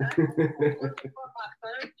 You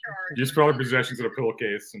just put all the possessions in a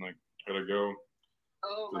pillowcase and gotta go.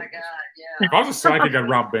 Oh my God, yeah. If I was a psychic, I'd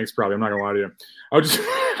rob banks probably. I'm not gonna lie to you. I would just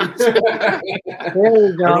there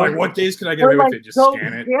you go. Like, what days can I get away with it? Just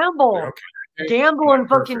scan it. Gamble. Like, okay. Gamble and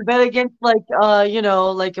fucking bet against like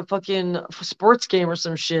a fucking sports game or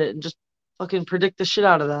some shit and just fucking predict the shit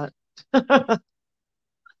out of that.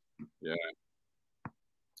 Yeah.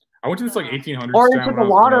 I went to this 1800s. Or into the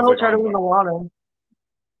lotto, try to win the lotto.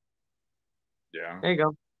 Yeah. There you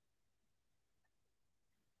go.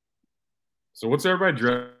 So what's everybody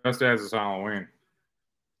dressed as this Halloween?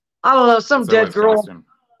 I don't know, some What's dead girl. costume?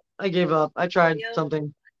 I gave up. I tried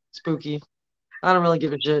something spooky. I don't really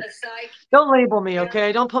give a shit. Don't label me,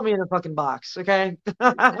 okay? Don't put me in a fucking box, okay?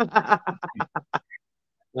 And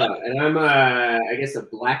I'm I guess a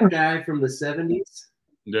black guy from the 70s.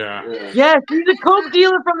 Yeah. Yes, he's a coke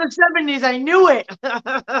dealer from the 70s. I knew it.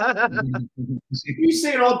 You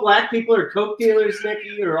saying all black people are coke dealers,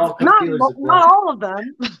 Nikki, or all coke dealers? Not all of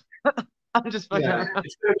them. I'm just fucking. Yeah,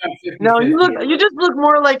 no, you just look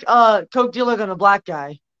more like a coke dealer than a black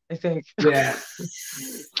guy, I think. Yeah. You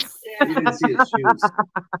didn't see his shoes.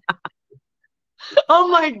 Oh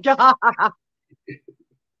my God.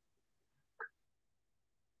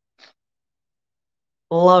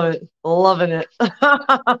 Love it. Loving it.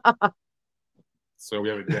 So we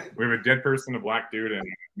have a dead person, a black dude, and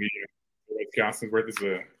me. Costumes. This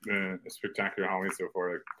is a spectacular Halloween so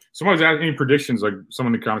far. Like, someone was asking any predictions. Like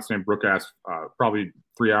someone in the comments named Brooke asked probably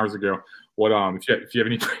 3 hours ago. What if you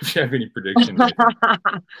have any predictions?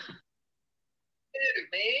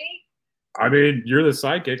 Me? I mean, you're the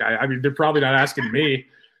psychic. I mean, they're probably not asking me.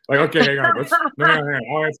 Like, okay, hang on. Hang on.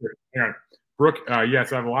 I'll answer it. Hang on. Brooke,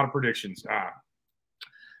 yes, I have a lot of predictions. I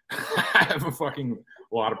have a fucking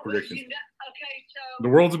lot of predictions. Okay, so The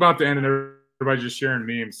world's about to end, and everybody's just sharing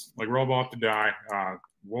memes. Like, we're all about to die.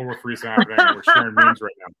 World War III's happening. We're sharing memes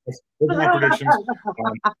right now. Those are my predictions.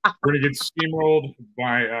 We're going to get steamrolled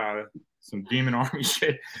by some demon army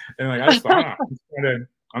shit. And like, I'm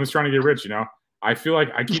just trying to get rich, I feel like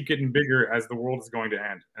I keep getting bigger as the world is going to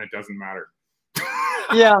end, and it doesn't matter.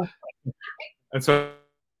 Yeah. That's how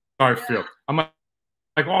I feel. I'm like,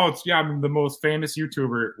 I'm the most famous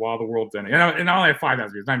YouTuber while the world's ending. And I only have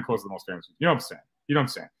 5,000 views. Not even close to the most famous. You know what I'm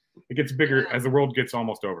saying? It gets bigger as the world gets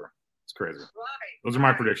almost over. It's crazy. Those are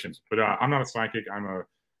my predictions. But I'm not a psychic. I'm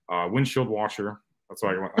a windshield washer. That's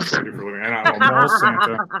what I do for a living. And I'm a mall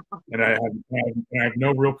Santa. And I have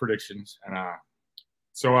no real predictions. And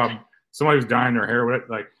so somebody was dyeing their hair.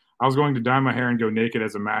 Like, I was going to dye my hair and go naked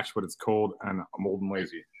as a match, but it's cold and I'm old and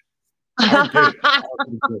lazy. Like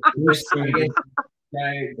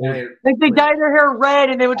they dye their hair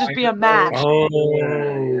red and they would just be a match. Oh,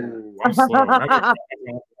 I'm slow.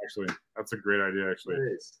 Actually, that's a great idea. Actually,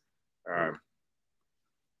 wow.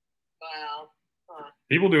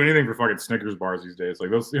 People do anything for fucking Snickers bars these days.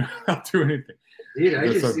 Like those, I'll do anything.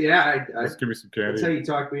 Dude, Just give me some candy. That's how you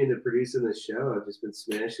talked me into producing this show. I've just been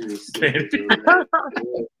smashing these Snickers.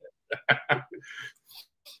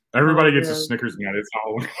 Everybody gets a Snickers now. It's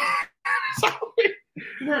Halloween.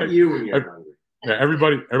 Not you when you're hungry. Yeah,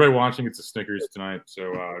 everybody watching gets a Snickers tonight.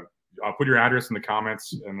 So I'll put your address in the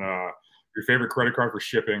comments and your favorite credit card for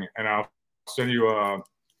shipping, and I'll send you a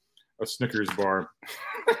Snickers bar.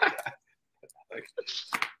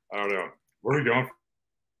 I don't know. Where are we going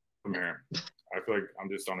from here? I feel like I'm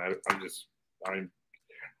just on that.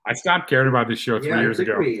 I stopped caring about this show 3 Yeah, I years think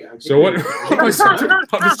ago. we- I think So what? we-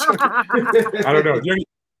 I don't know. Do you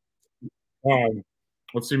have any-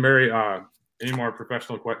 let's see, Mary. Any more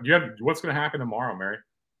professional questions? What's going to happen tomorrow, Mary?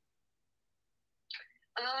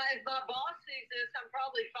 If my boss sees this, I'm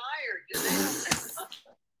probably fired.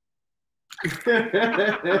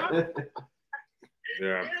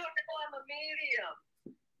 Yeah. They don't know I'm a medium.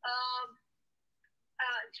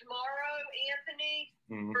 Tomorrow, Anthony,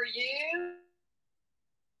 Mhm. for you.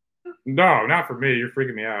 No, not for me. You're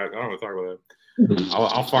freaking me out. I don't want to talk about that.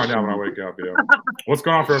 I'll find out when I wake up. You know. What's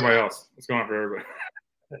going on for everybody else? What's going on for everybody?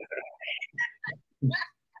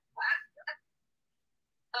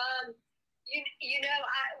 You know,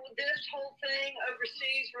 this whole thing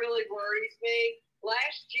overseas really worries me.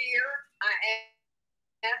 Last year, I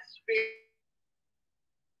asked Spirit.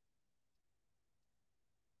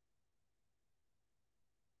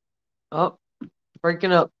 Oh,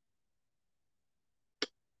 breaking up.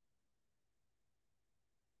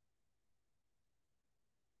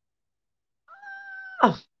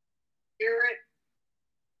 Spirit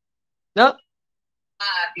Nope.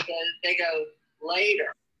 because they go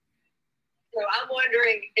later. So I'm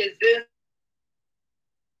wondering, is this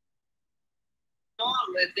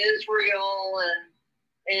on with Israel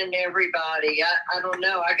and everybody? I don't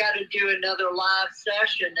know. I got to do another live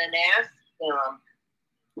session and ask them.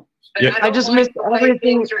 But Yeah. I just don't missed like the way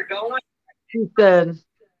everything things are going. she said.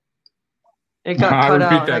 It got I'll cut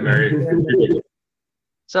repeat out. that, Mary.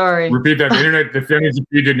 Sorry. Repeat that. The internet, the family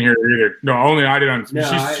you didn't hear it either. No, only I did.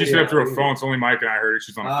 She set up through her yeah. phone, so only Mike and I heard it.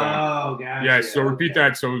 She's on the phone. Oh, gotcha. Yeah, so repeat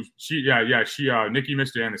that. So she, Nikki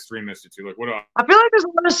missed it and the stream missed it too. Like, what up? I feel like there's a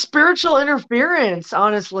lot of spiritual interference,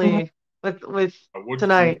 honestly, with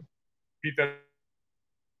tonight. Repeat that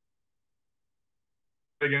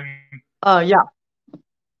again. Yeah.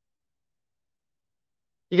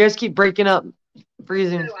 You guys keep breaking up,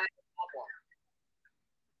 freezing.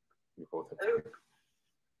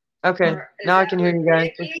 Okay, now I can hear you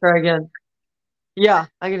guys. Let's try again. Yeah,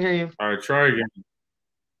 I can hear you. All right, try again.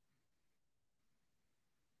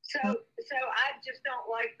 So I just don't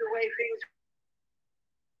like the way things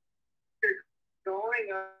are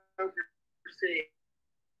going overseas.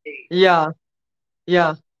 Yeah.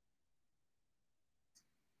 Yeah.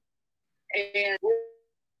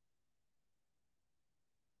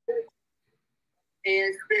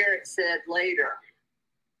 And Spirit said later.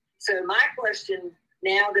 So my question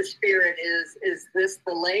now to Spirit is this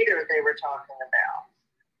the later they were talking about?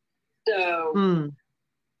 So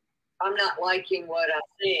I'm not liking what I'm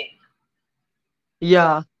seeing.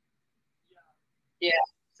 Yeah. Yeah.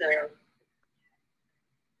 So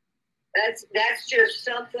that's just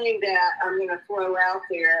something that I'm going to throw out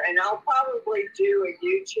there, and I'll probably do a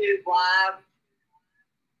YouTube live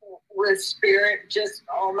with Spirit just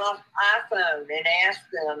on my iPhone and ask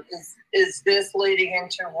them, is this leading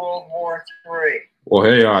into World War III? Well,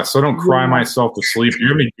 hey, so don't cry myself to sleep. Do you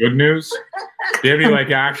have any good news? Do you have any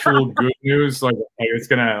like actual good news? Like it's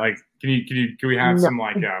gonna like can we have some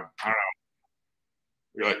like I don't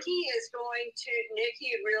know. Nikki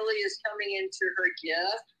really is coming into her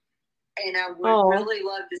gift, and I would really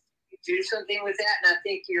love to do something with that, and I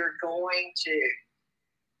think you're going to.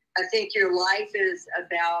 I think your life is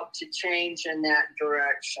about to change in that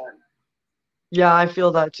direction. Yeah, I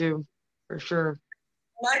feel that too, for sure.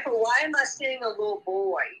 Michael, why am I seeing a little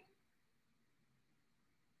boy?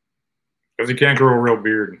 Because he can't grow a real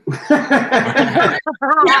beard.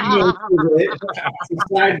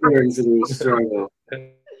 Sideburns in the struggle.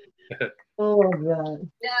 Oh,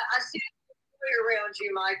 God. Yeah, I see a boy around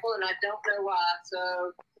you, Michael, and I don't know why.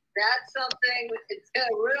 So that's something to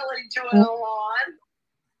really dwell on.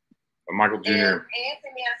 Michael Jr. And Anthony,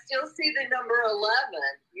 I still see the number 11.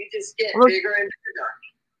 You just get bigger and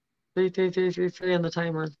bigger. 3 on the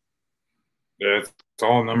timer. Yeah, it's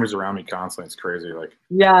all numbers around me constantly. It's crazy. Like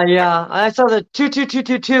Yeah. I saw the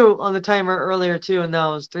 22222 on the timer earlier too, and that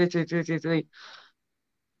was 33333.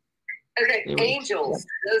 Okay, angels.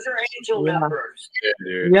 Those are angel numbers. Yeah,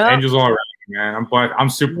 dude. Angels all around me, man. I'm blessed. I'm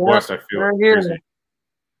super blessed. I feel crazy.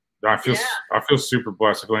 I feel super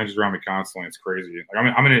blessed. I feel angels around me constantly. It's crazy.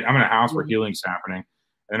 Like I'm in a house where healing's happening,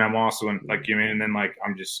 and I'm also in like and then like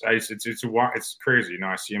it's crazy. You know,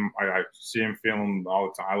 I see him, feel him all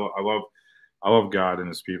the time. I love God and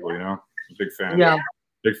His people. You know, I'm a big fan. Yeah,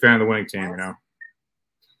 big fan of the winning team. You know.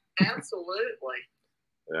 Absolutely.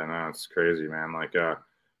 Yeah, no, it's crazy, man. Like,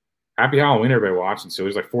 happy Halloween, everybody watching. So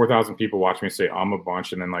there's like 4,000 people watching me say I'm a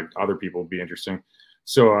bunch, and then like other people will be interesting.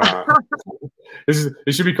 So this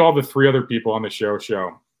should be called the 3 other people on the show.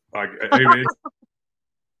 Like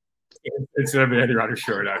instead of the Anthony Rogers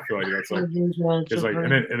show, I feel like that's like it's like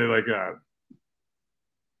and then like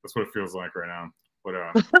That's what it feels like right now. But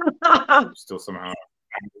still somehow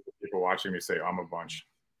people watching me say I'm a bunch.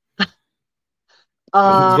 This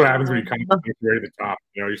is what happens when you come right to the top.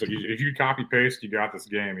 You know, you're like, if you copy paste, you got this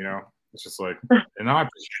game. You know, it's just like, and I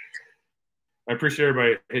appreciate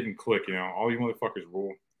everybody hitting click. You know, all you motherfuckers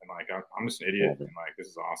rule, and like I'm just an idiot, and like this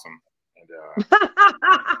is awesome.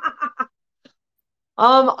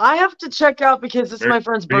 And I have to check out because it's my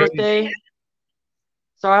friend's birthday,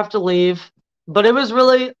 so I have to leave. But it was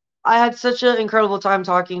really, I had such an incredible time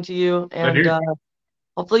talking to you, and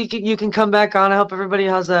hopefully you can come back on. I hope everybody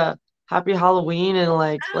has a happy Halloween, and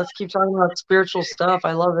like let's keep talking about spiritual stuff.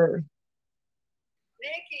 I love it.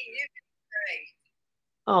 Nikki, you did great.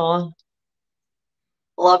 Oh,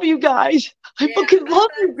 love you guys. I fucking love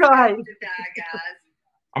you guys.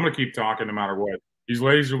 I'm gonna keep talking no matter what. These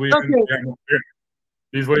ladies are leaving. Okay.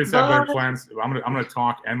 These ladies have their plans. I'm gonna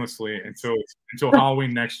talk endlessly until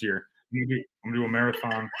Halloween next year. I'm gonna do a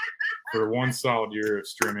marathon for 1 solid year of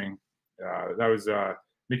streaming. That was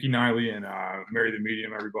Nikki Niley and Mary the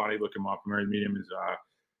Medium. Everybody look him up. Mary the Medium is a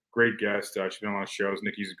great guest. She's been on a lot of shows.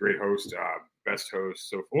 Nikki's a great host, best host.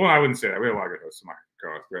 So, well, I wouldn't say that. We have a lot of good hosts.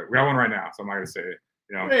 We got one right now, so I'm not gonna say it.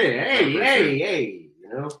 You know. Hey. You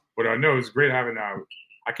know. But no, it's great having.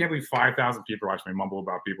 I can't believe 5,000 people watch me mumble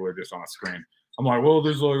about people that are just on a screen. I'm like, well,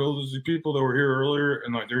 there's the people that were here earlier,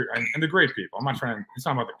 and like they're great people. I'm not trying. It's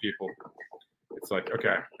not about the people. It's like,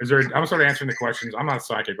 okay, I'm gonna start answering the questions. I'm not a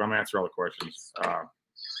psychic, but I'm gonna answer all the questions.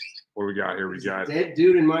 What do we got here? We got dead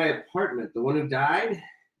dude in my apartment. The one who died.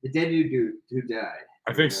 The dead dude who died.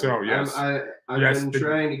 I think so. Yes. I've been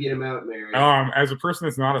trying to get him out, Mary. As a person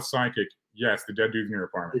that's not a psychic, yes, the dead dude's in your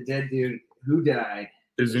apartment. The dead dude who died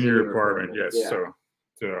is in your apartment. Yes.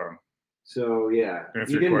 Yeah. So yeah,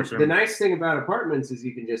 the nice thing about apartments is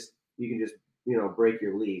you can just break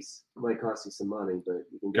your lease. It might cost you some money, but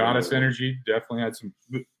you can. Goddess Energy definitely had some.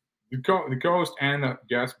 The ghost and the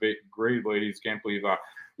guest, great ladies. Can't believe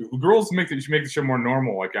girls make the show more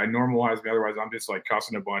normal. Like I normalize me, otherwise I'm just like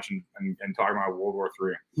cussing a bunch and talking about World War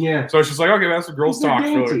III. Yeah. So it's just like, okay, that's what girls talk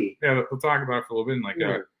for. Yeah, we'll talk about it for a little bit, and like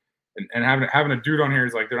and having a dude on here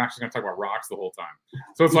is like they're not just gonna talk about rocks the whole time.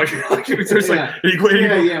 So it's like there's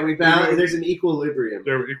we balance. There's an equilibrium.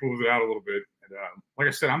 There equals it out a little bit. And like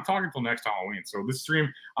I said, I'm talking until next Halloween. So this stream,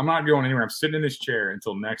 I'm not going anywhere. I'm sitting in this chair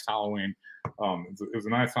until next Halloween. It was a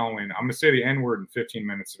nice Halloween. I'm gonna say the N word in 15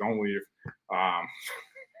 minutes, so don't leave. I'm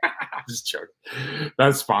just joking.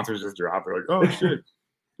 That sponsors just dropped. They're like, oh shit.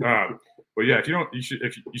 But yeah, you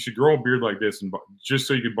should grow a beard like this, and just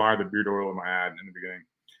so you could buy the beard oil in my ad in the beginning.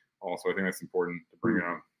 Also, I think that's important to bring up.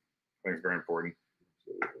 I think it's very important.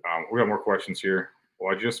 We got more questions here.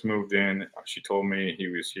 Well, I just moved in. She told me he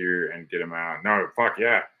was here and get him out. No, fuck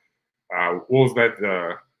yeah. What was that?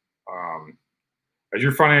 As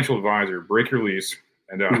your financial advisor, break your lease.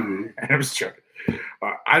 And and I was joking.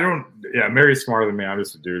 Mary's smarter than me. I'm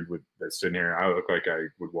just a dude that's sitting here. I look like I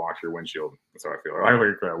would wash your windshield. That's how I feel. I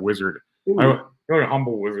look like a wizard. I look like a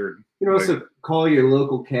humble wizard. You can also call your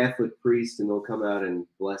local Catholic priest, and they'll come out and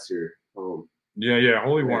bless your home. Yeah.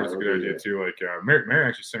 Holy water is a good idea too. Like Mary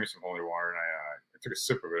actually sent me some holy water, and I took a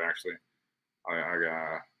sip of it. Actually,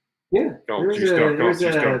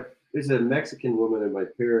 there's a Mexican woman in my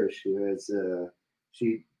parish who has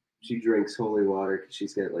she drinks holy water because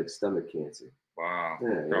she's got like stomach cancer. Wow.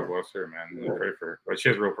 God bless her, man. Really pray for her. But she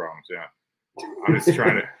has real problems. Yeah. I'm just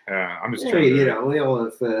trying to. I'm just trying to. We all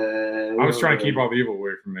have. I'm just trying to keep all the evil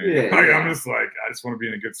away from me. Yeah, I'm just like, I just want to be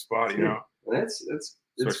in a good spot, you know. That's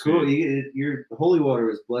cool. Your holy water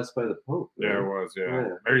was blessed by the Pope. Right? Yeah, it was. Yeah.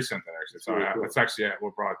 Mary sent that actually. So that's actually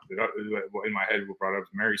what brought it up in my head. What brought it up?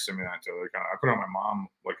 Mary sent me that. So I put it on my mom,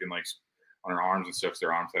 on her arms and stuff. So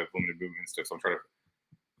their arms have limited movement and stuff. So I'm trying to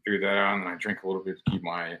figure that out, and then I drink a little bit to keep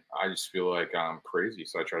I just feel like I'm crazy,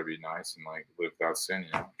 so I try to be nice and like live without sin,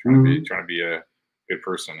 you know. Trying to be a good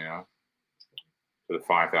person, you know. For the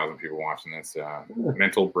 5,000 people watching this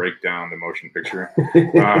mental breakdown, the motion picture.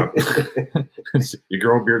 You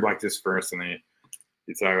grow a beard like this first, and then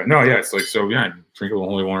you talk about it's like so. Yeah, drink a little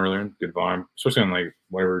holy water there, good vibe, especially on like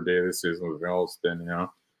whatever day this is with else. Then you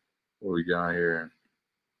know what we got here.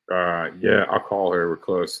 I'll call her. We're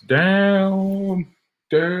close. Down.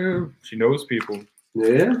 Dude, she knows people.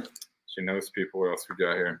 Yeah. She knows people. What else we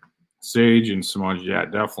got here? Sage and smudge. Yeah,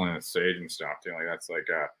 definitely the sage and stuff too. Like that's like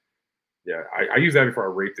I use that before I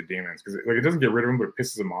rape the demons because like it doesn't get rid of them, but it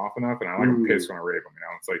pisses them off enough, and I like them pissed when I rape them. You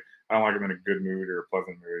know, it's like I don't like them in a good mood or a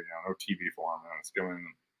pleasant mood. You know, no TV for them. It's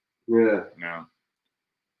doing. Yeah. You know,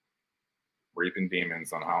 raping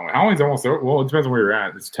demons on Halloween. Halloween's almost over. Well, it depends on where you're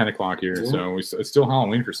at. It's 10 o'clock here, so it's still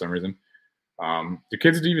Halloween for some reason. The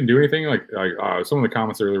kids didn't even do anything. Like some of the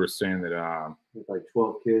comments earlier were saying that like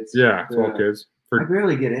 12 kids. Yeah, 12 kids. I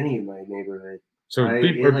barely get any in my neighborhood. So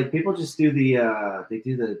people just do the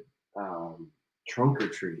trunk or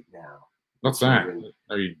treat now. What's that?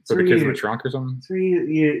 Are you put the kids in the trunk or something? So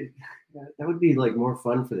that would be like more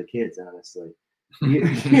fun for the kids, honestly.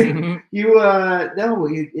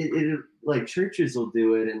 Like churches will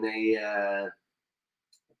do it, and they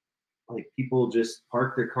like people just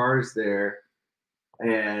park their cars there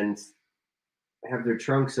and have their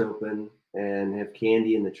trunks open and have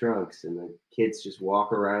candy in the trunks, and the kids just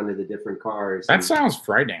walk around to the different cars. That sounds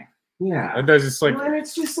frightening. Yeah, that's just like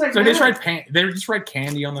it's just like so they just write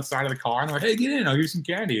candy on the side of the car, and they're like, "Hey, get in! I'll give you some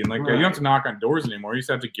candy." And like you don't have to knock on doors anymore. You just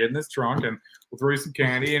have to get in this trunk, and we'll throw you some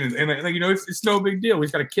candy. And like it's no big deal. We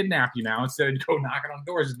just got to kidnap you now instead of go knocking on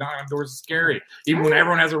doors. Knocking on doors is scary, even when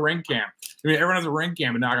everyone has a ring cam. I mean, everyone has a ring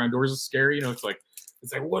cam, and knocking on doors is scary. It's like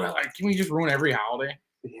what? Like, can we just ruin every holiday?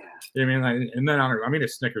 Yeah. You know what I mean? And then I'm eating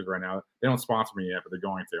Snickers right now. They don't sponsor me yet, but they're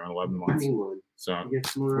going to in 11 months. So we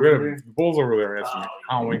got the Bulls over there. That's some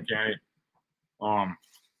Halloween candy.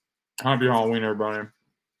 Happy Halloween, everybody.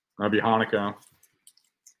 Happy Hanukkah.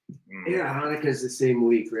 Yeah, Hanukkah's the same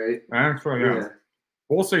week, right? Actually, yeah.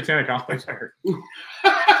 Full satanic holidays.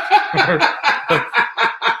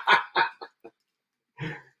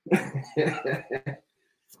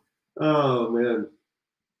 Oh man.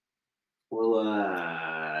 Well,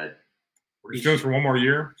 we're just doing this for one more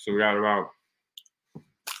year, so we got about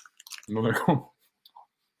another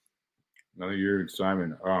year of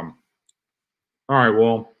excitement. All right,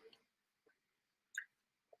 well,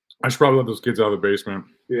 I should probably let those kids out of the basement.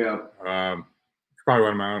 Yeah. Probably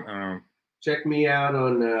let them out. I don't know. Check me out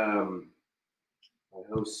on. I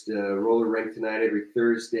host Roller Rink tonight every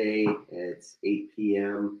Thursday at 8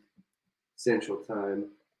 p.m. Central Time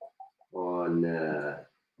on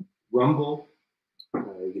Rumble.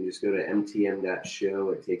 You can just go to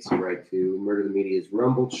mtm.show. It takes you right to Murder the Media's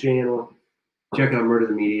Rumble channel. Check out Murder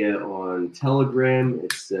the Media on Telegram.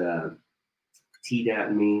 It's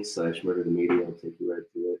t.me/Murder the Media. It'll take you right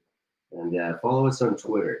to it. And follow us on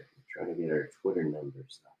Twitter. We're trying to get our Twitter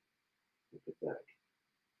numbers up. Look at that.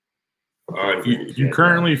 If you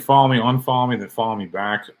currently follow me, unfollow me, then follow me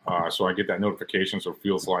back, so I get that notification, so it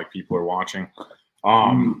feels like people are watching.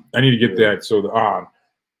 I need to get that. So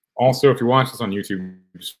also, if you're watching this on YouTube,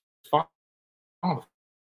 just follow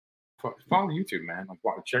YouTube, man. Like,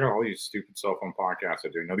 check out all these stupid cell phone podcasts I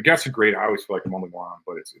do. The guests are great. I always feel like I'm only one on,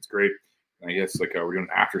 but it's great. And I guess like we're doing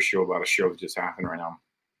an after show about a show that just happened right now.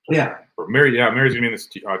 Yeah. Mary's gonna be in this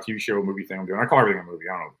TV show movie thing I'm doing. I call everything a movie.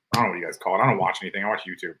 I don't know what you guys call it. I don't watch anything. I watch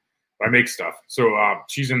YouTube, but I make stuff. So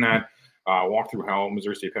she's in that. Walk Through Hell,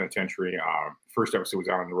 Missouri State Penitentiary. First episode was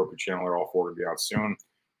out on the Roku channel. They're all four going to be out soon.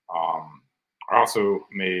 I also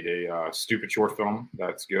made a stupid short film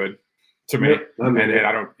that's good to me. And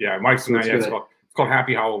I don't. Yeah, Mike's in that. Yeah, it's called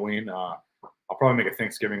Happy Halloween. I'll probably make a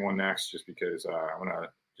Thanksgiving one next, just because I'm gonna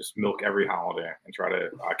just milk every holiday and try to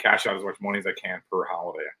cash out as much money as I can per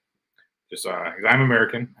holiday. Just because I'm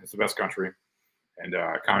American, it's the best country, and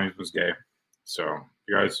communism was gay. So if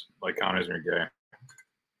you guys like communism, you're gay.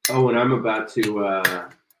 Oh, and I'm about to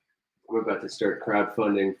start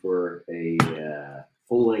crowdfunding for a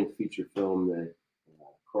full-length feature film that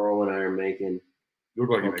Carl and I are making. You look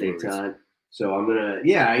like you take time. So I'm gonna.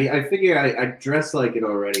 Yeah, I figure I dress like it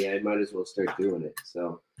already. I might as well start doing it.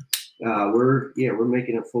 So we're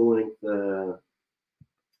making a full-length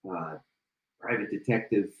private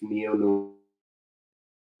detective neo-noir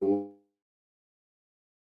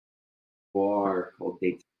called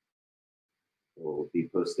Date. We'll be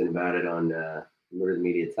posting about it on Murder the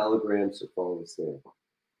Media Telegram, so follow us there.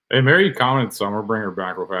 Hey, Mary, you commented some. We'll bring her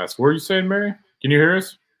back real fast. What are you saying, Mary? Can you hear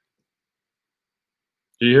us?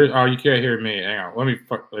 Can you hear? Oh, you can't hear me. Hang on.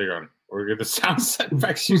 Hang on. We're get the sound set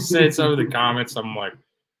back. She said some of the comments. I'm like,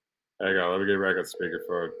 hang on. Let me get back on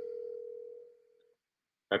speakerphone.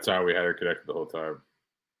 That's how we had her connected the whole time.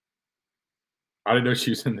 I didn't know she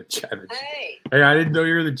was in the chat. Hey, I didn't know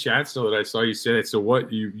you were in the chat still that I saw you say it. So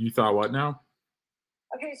what, you thought what now?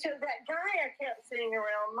 Okay, so that guy I kept seeing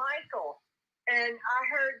around, Michael, and I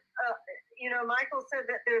heard, Michael said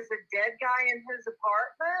that there's a dead guy in his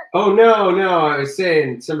apartment. Oh, no, I was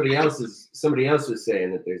saying somebody else was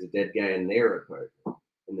saying that there's a dead guy in their apartment,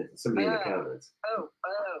 and that somebody in the comments. Oh,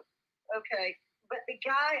 okay. But the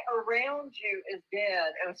guy around you is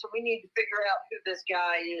dead, and so we need to figure out who this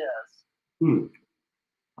guy is.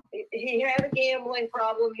 He had a gambling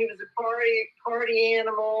problem. He was a party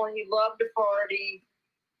animal. He loved to party.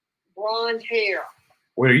 Blonde hair.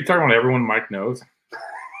 Wait, are you talking about everyone Mike knows?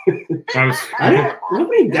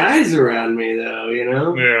 Nobody dies around me though, you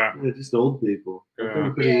know. Yeah. They're just old people. Yeah.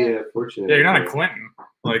 I'm pretty fortunate. Yeah, you're not a Clinton.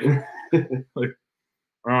 Like, oh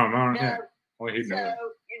no, yeah. Only he'd So, know that.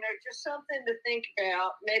 just something to think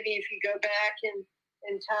about. Maybe if you go back in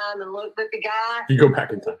time and look, but the guy, You go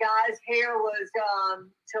back in time. the guy's hair was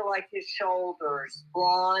to like his shoulders,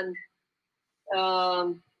 blonde,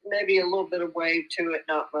 maybe a little bit of wave to it,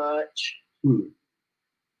 not much.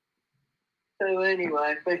 So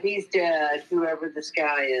anyway, but he's dead, whoever this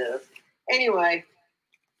guy is. Anyway,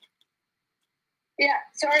 yeah,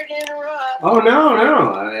 sorry to interrupt. Oh no,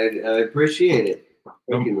 I appreciate it.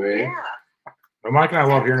 Thank you, Mary. Yeah. But Mike and I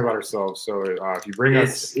love hearing about ourselves. So if you bring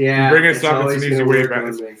us, yeah, you bring us it's up, it's always an easy gonna way work back.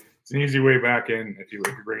 on me. It's an easy way back in if you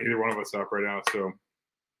bring either one of us up right now. So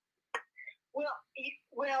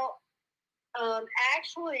Well,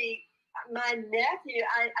 actually, my nephew,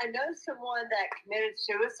 I know someone that committed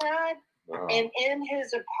suicide, and in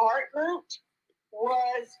his apartment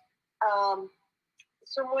was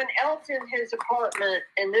someone else in his apartment,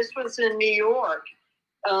 and this was in New York,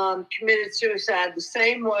 committed suicide the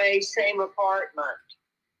same way, same apartment.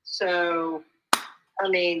 So, I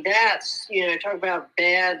mean, that's, talk about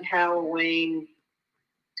bad Halloween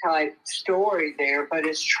type story there, but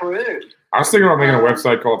it's true. I was thinking about making a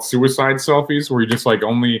website called Suicide Selfies, where you just like the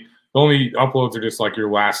only uploads are just like your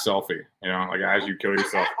last selfie, like as you kill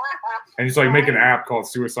yourself, and just like make an app called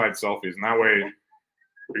Suicide Selfies, and that way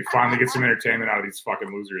we finally get some entertainment out of these fucking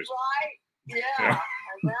losers. Right? Yeah, I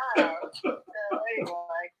know. So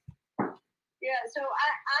anyway, yeah. So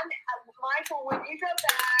I'm Michael. When you go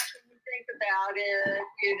back and you think about it,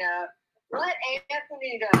 let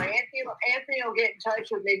Anthony know. Anthony will get in touch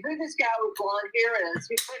with me. Who this guy with blonde hair is?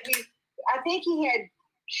 I think he had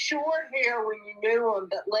short hair when you knew him,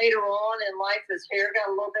 but later on in life his hair got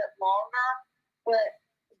a little bit longer.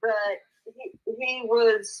 But he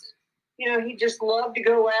was, he just loved to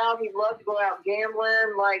go out. He loved to go out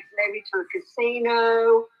gambling, like maybe to a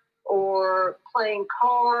casino or playing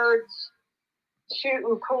cards,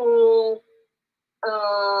 shooting pool,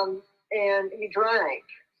 and he drank.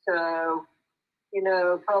 So,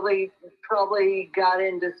 probably got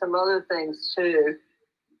into some other things too.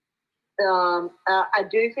 I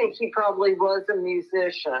do think he probably was a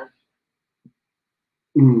musician.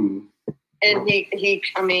 And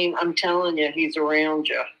I'm telling you, he's around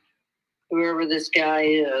you, whoever this guy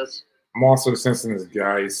is. I'm also sensing this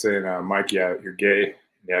guy. He's saying, Mike, yeah, you're gay.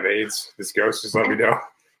 You have AIDS. This ghost just let me know.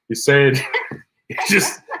 He's saying, he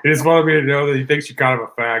just wanted me to know that he thinks you're kind of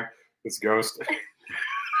a fag, this ghost.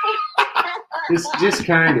 Just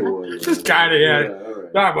kind of one. Just kind of, yeah.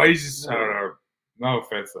 Right. Nah, but he's just, I don't know. No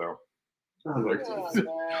offense, though. Like,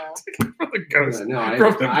 No, I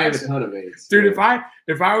have a ton of AIDS. Dude, if I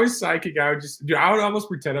was psychic, I would almost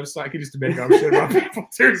pretend I'm psychic just to make up shit about people.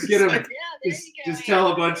 Dude, Just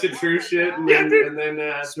tell a bunch of true shit and then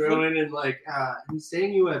throw in and like, he's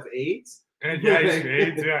saying you have AIDS? And yeah, he's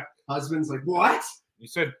AIDS, yeah. Husband's like, what? You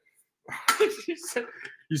said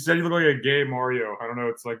you look like a gay Mario. I don't know.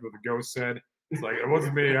 It's like what the ghost said. It's like, it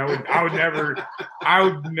wasn't me. I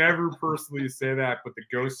would never personally say that, but the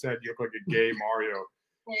ghost said you look like a gay Mario.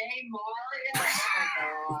 Gay Mario? Oh my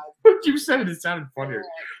God. When you said it sounded funnier.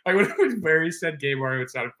 Like when Barry said gay Mario, it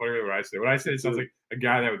sounded funnier than what I said. When I said it sounds like a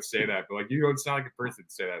guy that would say that, but like you don't sound like a person to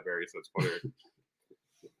say that, Barry, so it's funnier.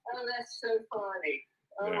 Oh, that's so funny.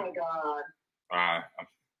 Oh Yeah. my God.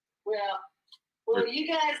 Well, you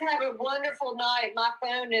guys have a wonderful night. My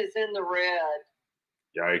phone is in the red.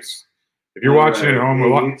 Yikes. If you're watching at home,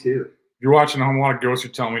 you too. If you're watching at home, a lot of ghosts are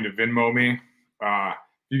telling me to Venmo me.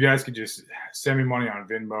 You guys could just send me money on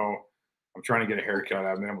Venmo. I'm trying to get a haircut. I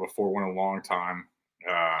haven't been able to afford one in a long time.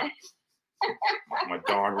 My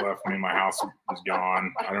dog left me. My house is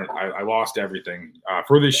gone. I lost everything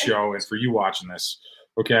for this show and for you watching this.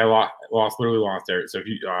 Okay, I literally lost there. So if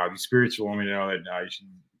you the spirits will let me know that you should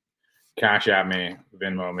cash at me,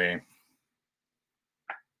 Venmo me.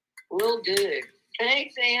 Will do.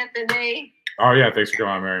 Thanks, Anthony. Oh yeah, thanks for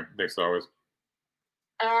coming on, Mary. Thanks always.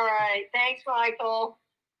 All right. Thanks, Michael.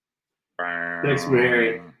 Thanks,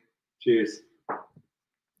 Mary. Cheers.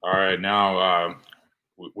 All right, now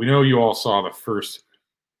we know you all saw the first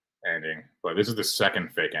ending, but this is the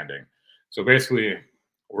second fake ending. So basically,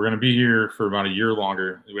 we're going to be here for about a year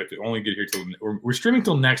longer. We have to only get here till we're streaming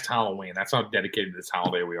till next Halloween. That's how dedicated to this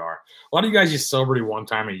holiday we are. A lot of you guys just celebrate one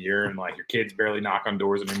time a year, and like your kids barely knock on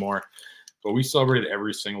doors anymore. But we celebrate it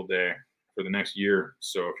every single day for the next year.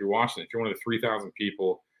 So if you're watching, if you're one of the 3,000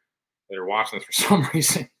 people that are watching this for some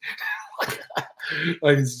reason,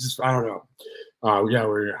 like it's just, I don't know. Yeah,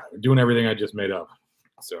 we're doing everything I just made up.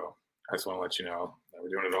 So I just want to let you know that we're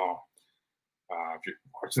doing it all. If you're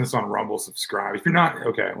watching this on Rumble, subscribe. If you're not,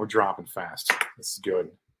 okay, we're dropping fast. This is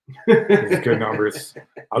good. This is good numbers.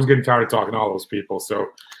 I was getting tired of talking to all those people. So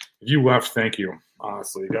if you left, thank you.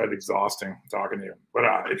 Honestly, it got exhausting talking to you. But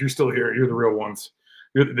if you're still here, you're the real ones.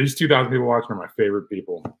 These 2,000 people watching are my favorite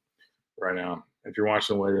people right now. If you're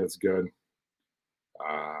watching later, that's good.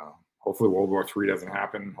 Hopefully World War III doesn't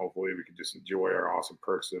happen. Hopefully we can just enjoy our awesome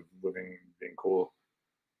perks of living, being cool.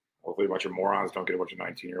 Hopefully a bunch of morons don't get a bunch of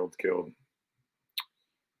 19-year-olds killed.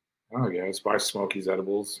 Oh, yeah, let's buy Smokies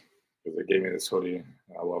edibles because they gave me this hoodie.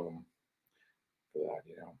 I love them for that,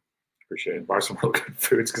 you know. Appreciate it. Buy some real good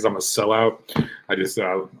foods because I'm a sellout.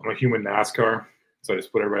 I'm a human NASCAR, so I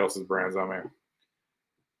just put everybody else's brands on me.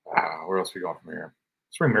 Where else we going from here?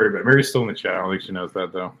 Let's bring Mary back. Mary's still in the chat. I don't think she knows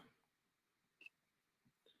that, though.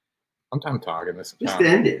 I'm done talking this. Just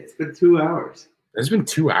end it. It's been 2 hours. It's been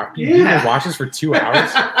 2 hours? Yeah. You want to watch this for 2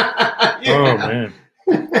 hours? Oh, man.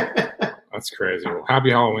 That's crazy. Well, happy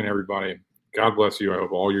Halloween, everybody. God bless you. I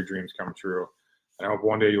hope all your dreams come true. And I hope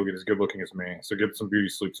one day you'll get as good looking as me. So get some beauty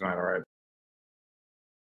sleep tonight, all right?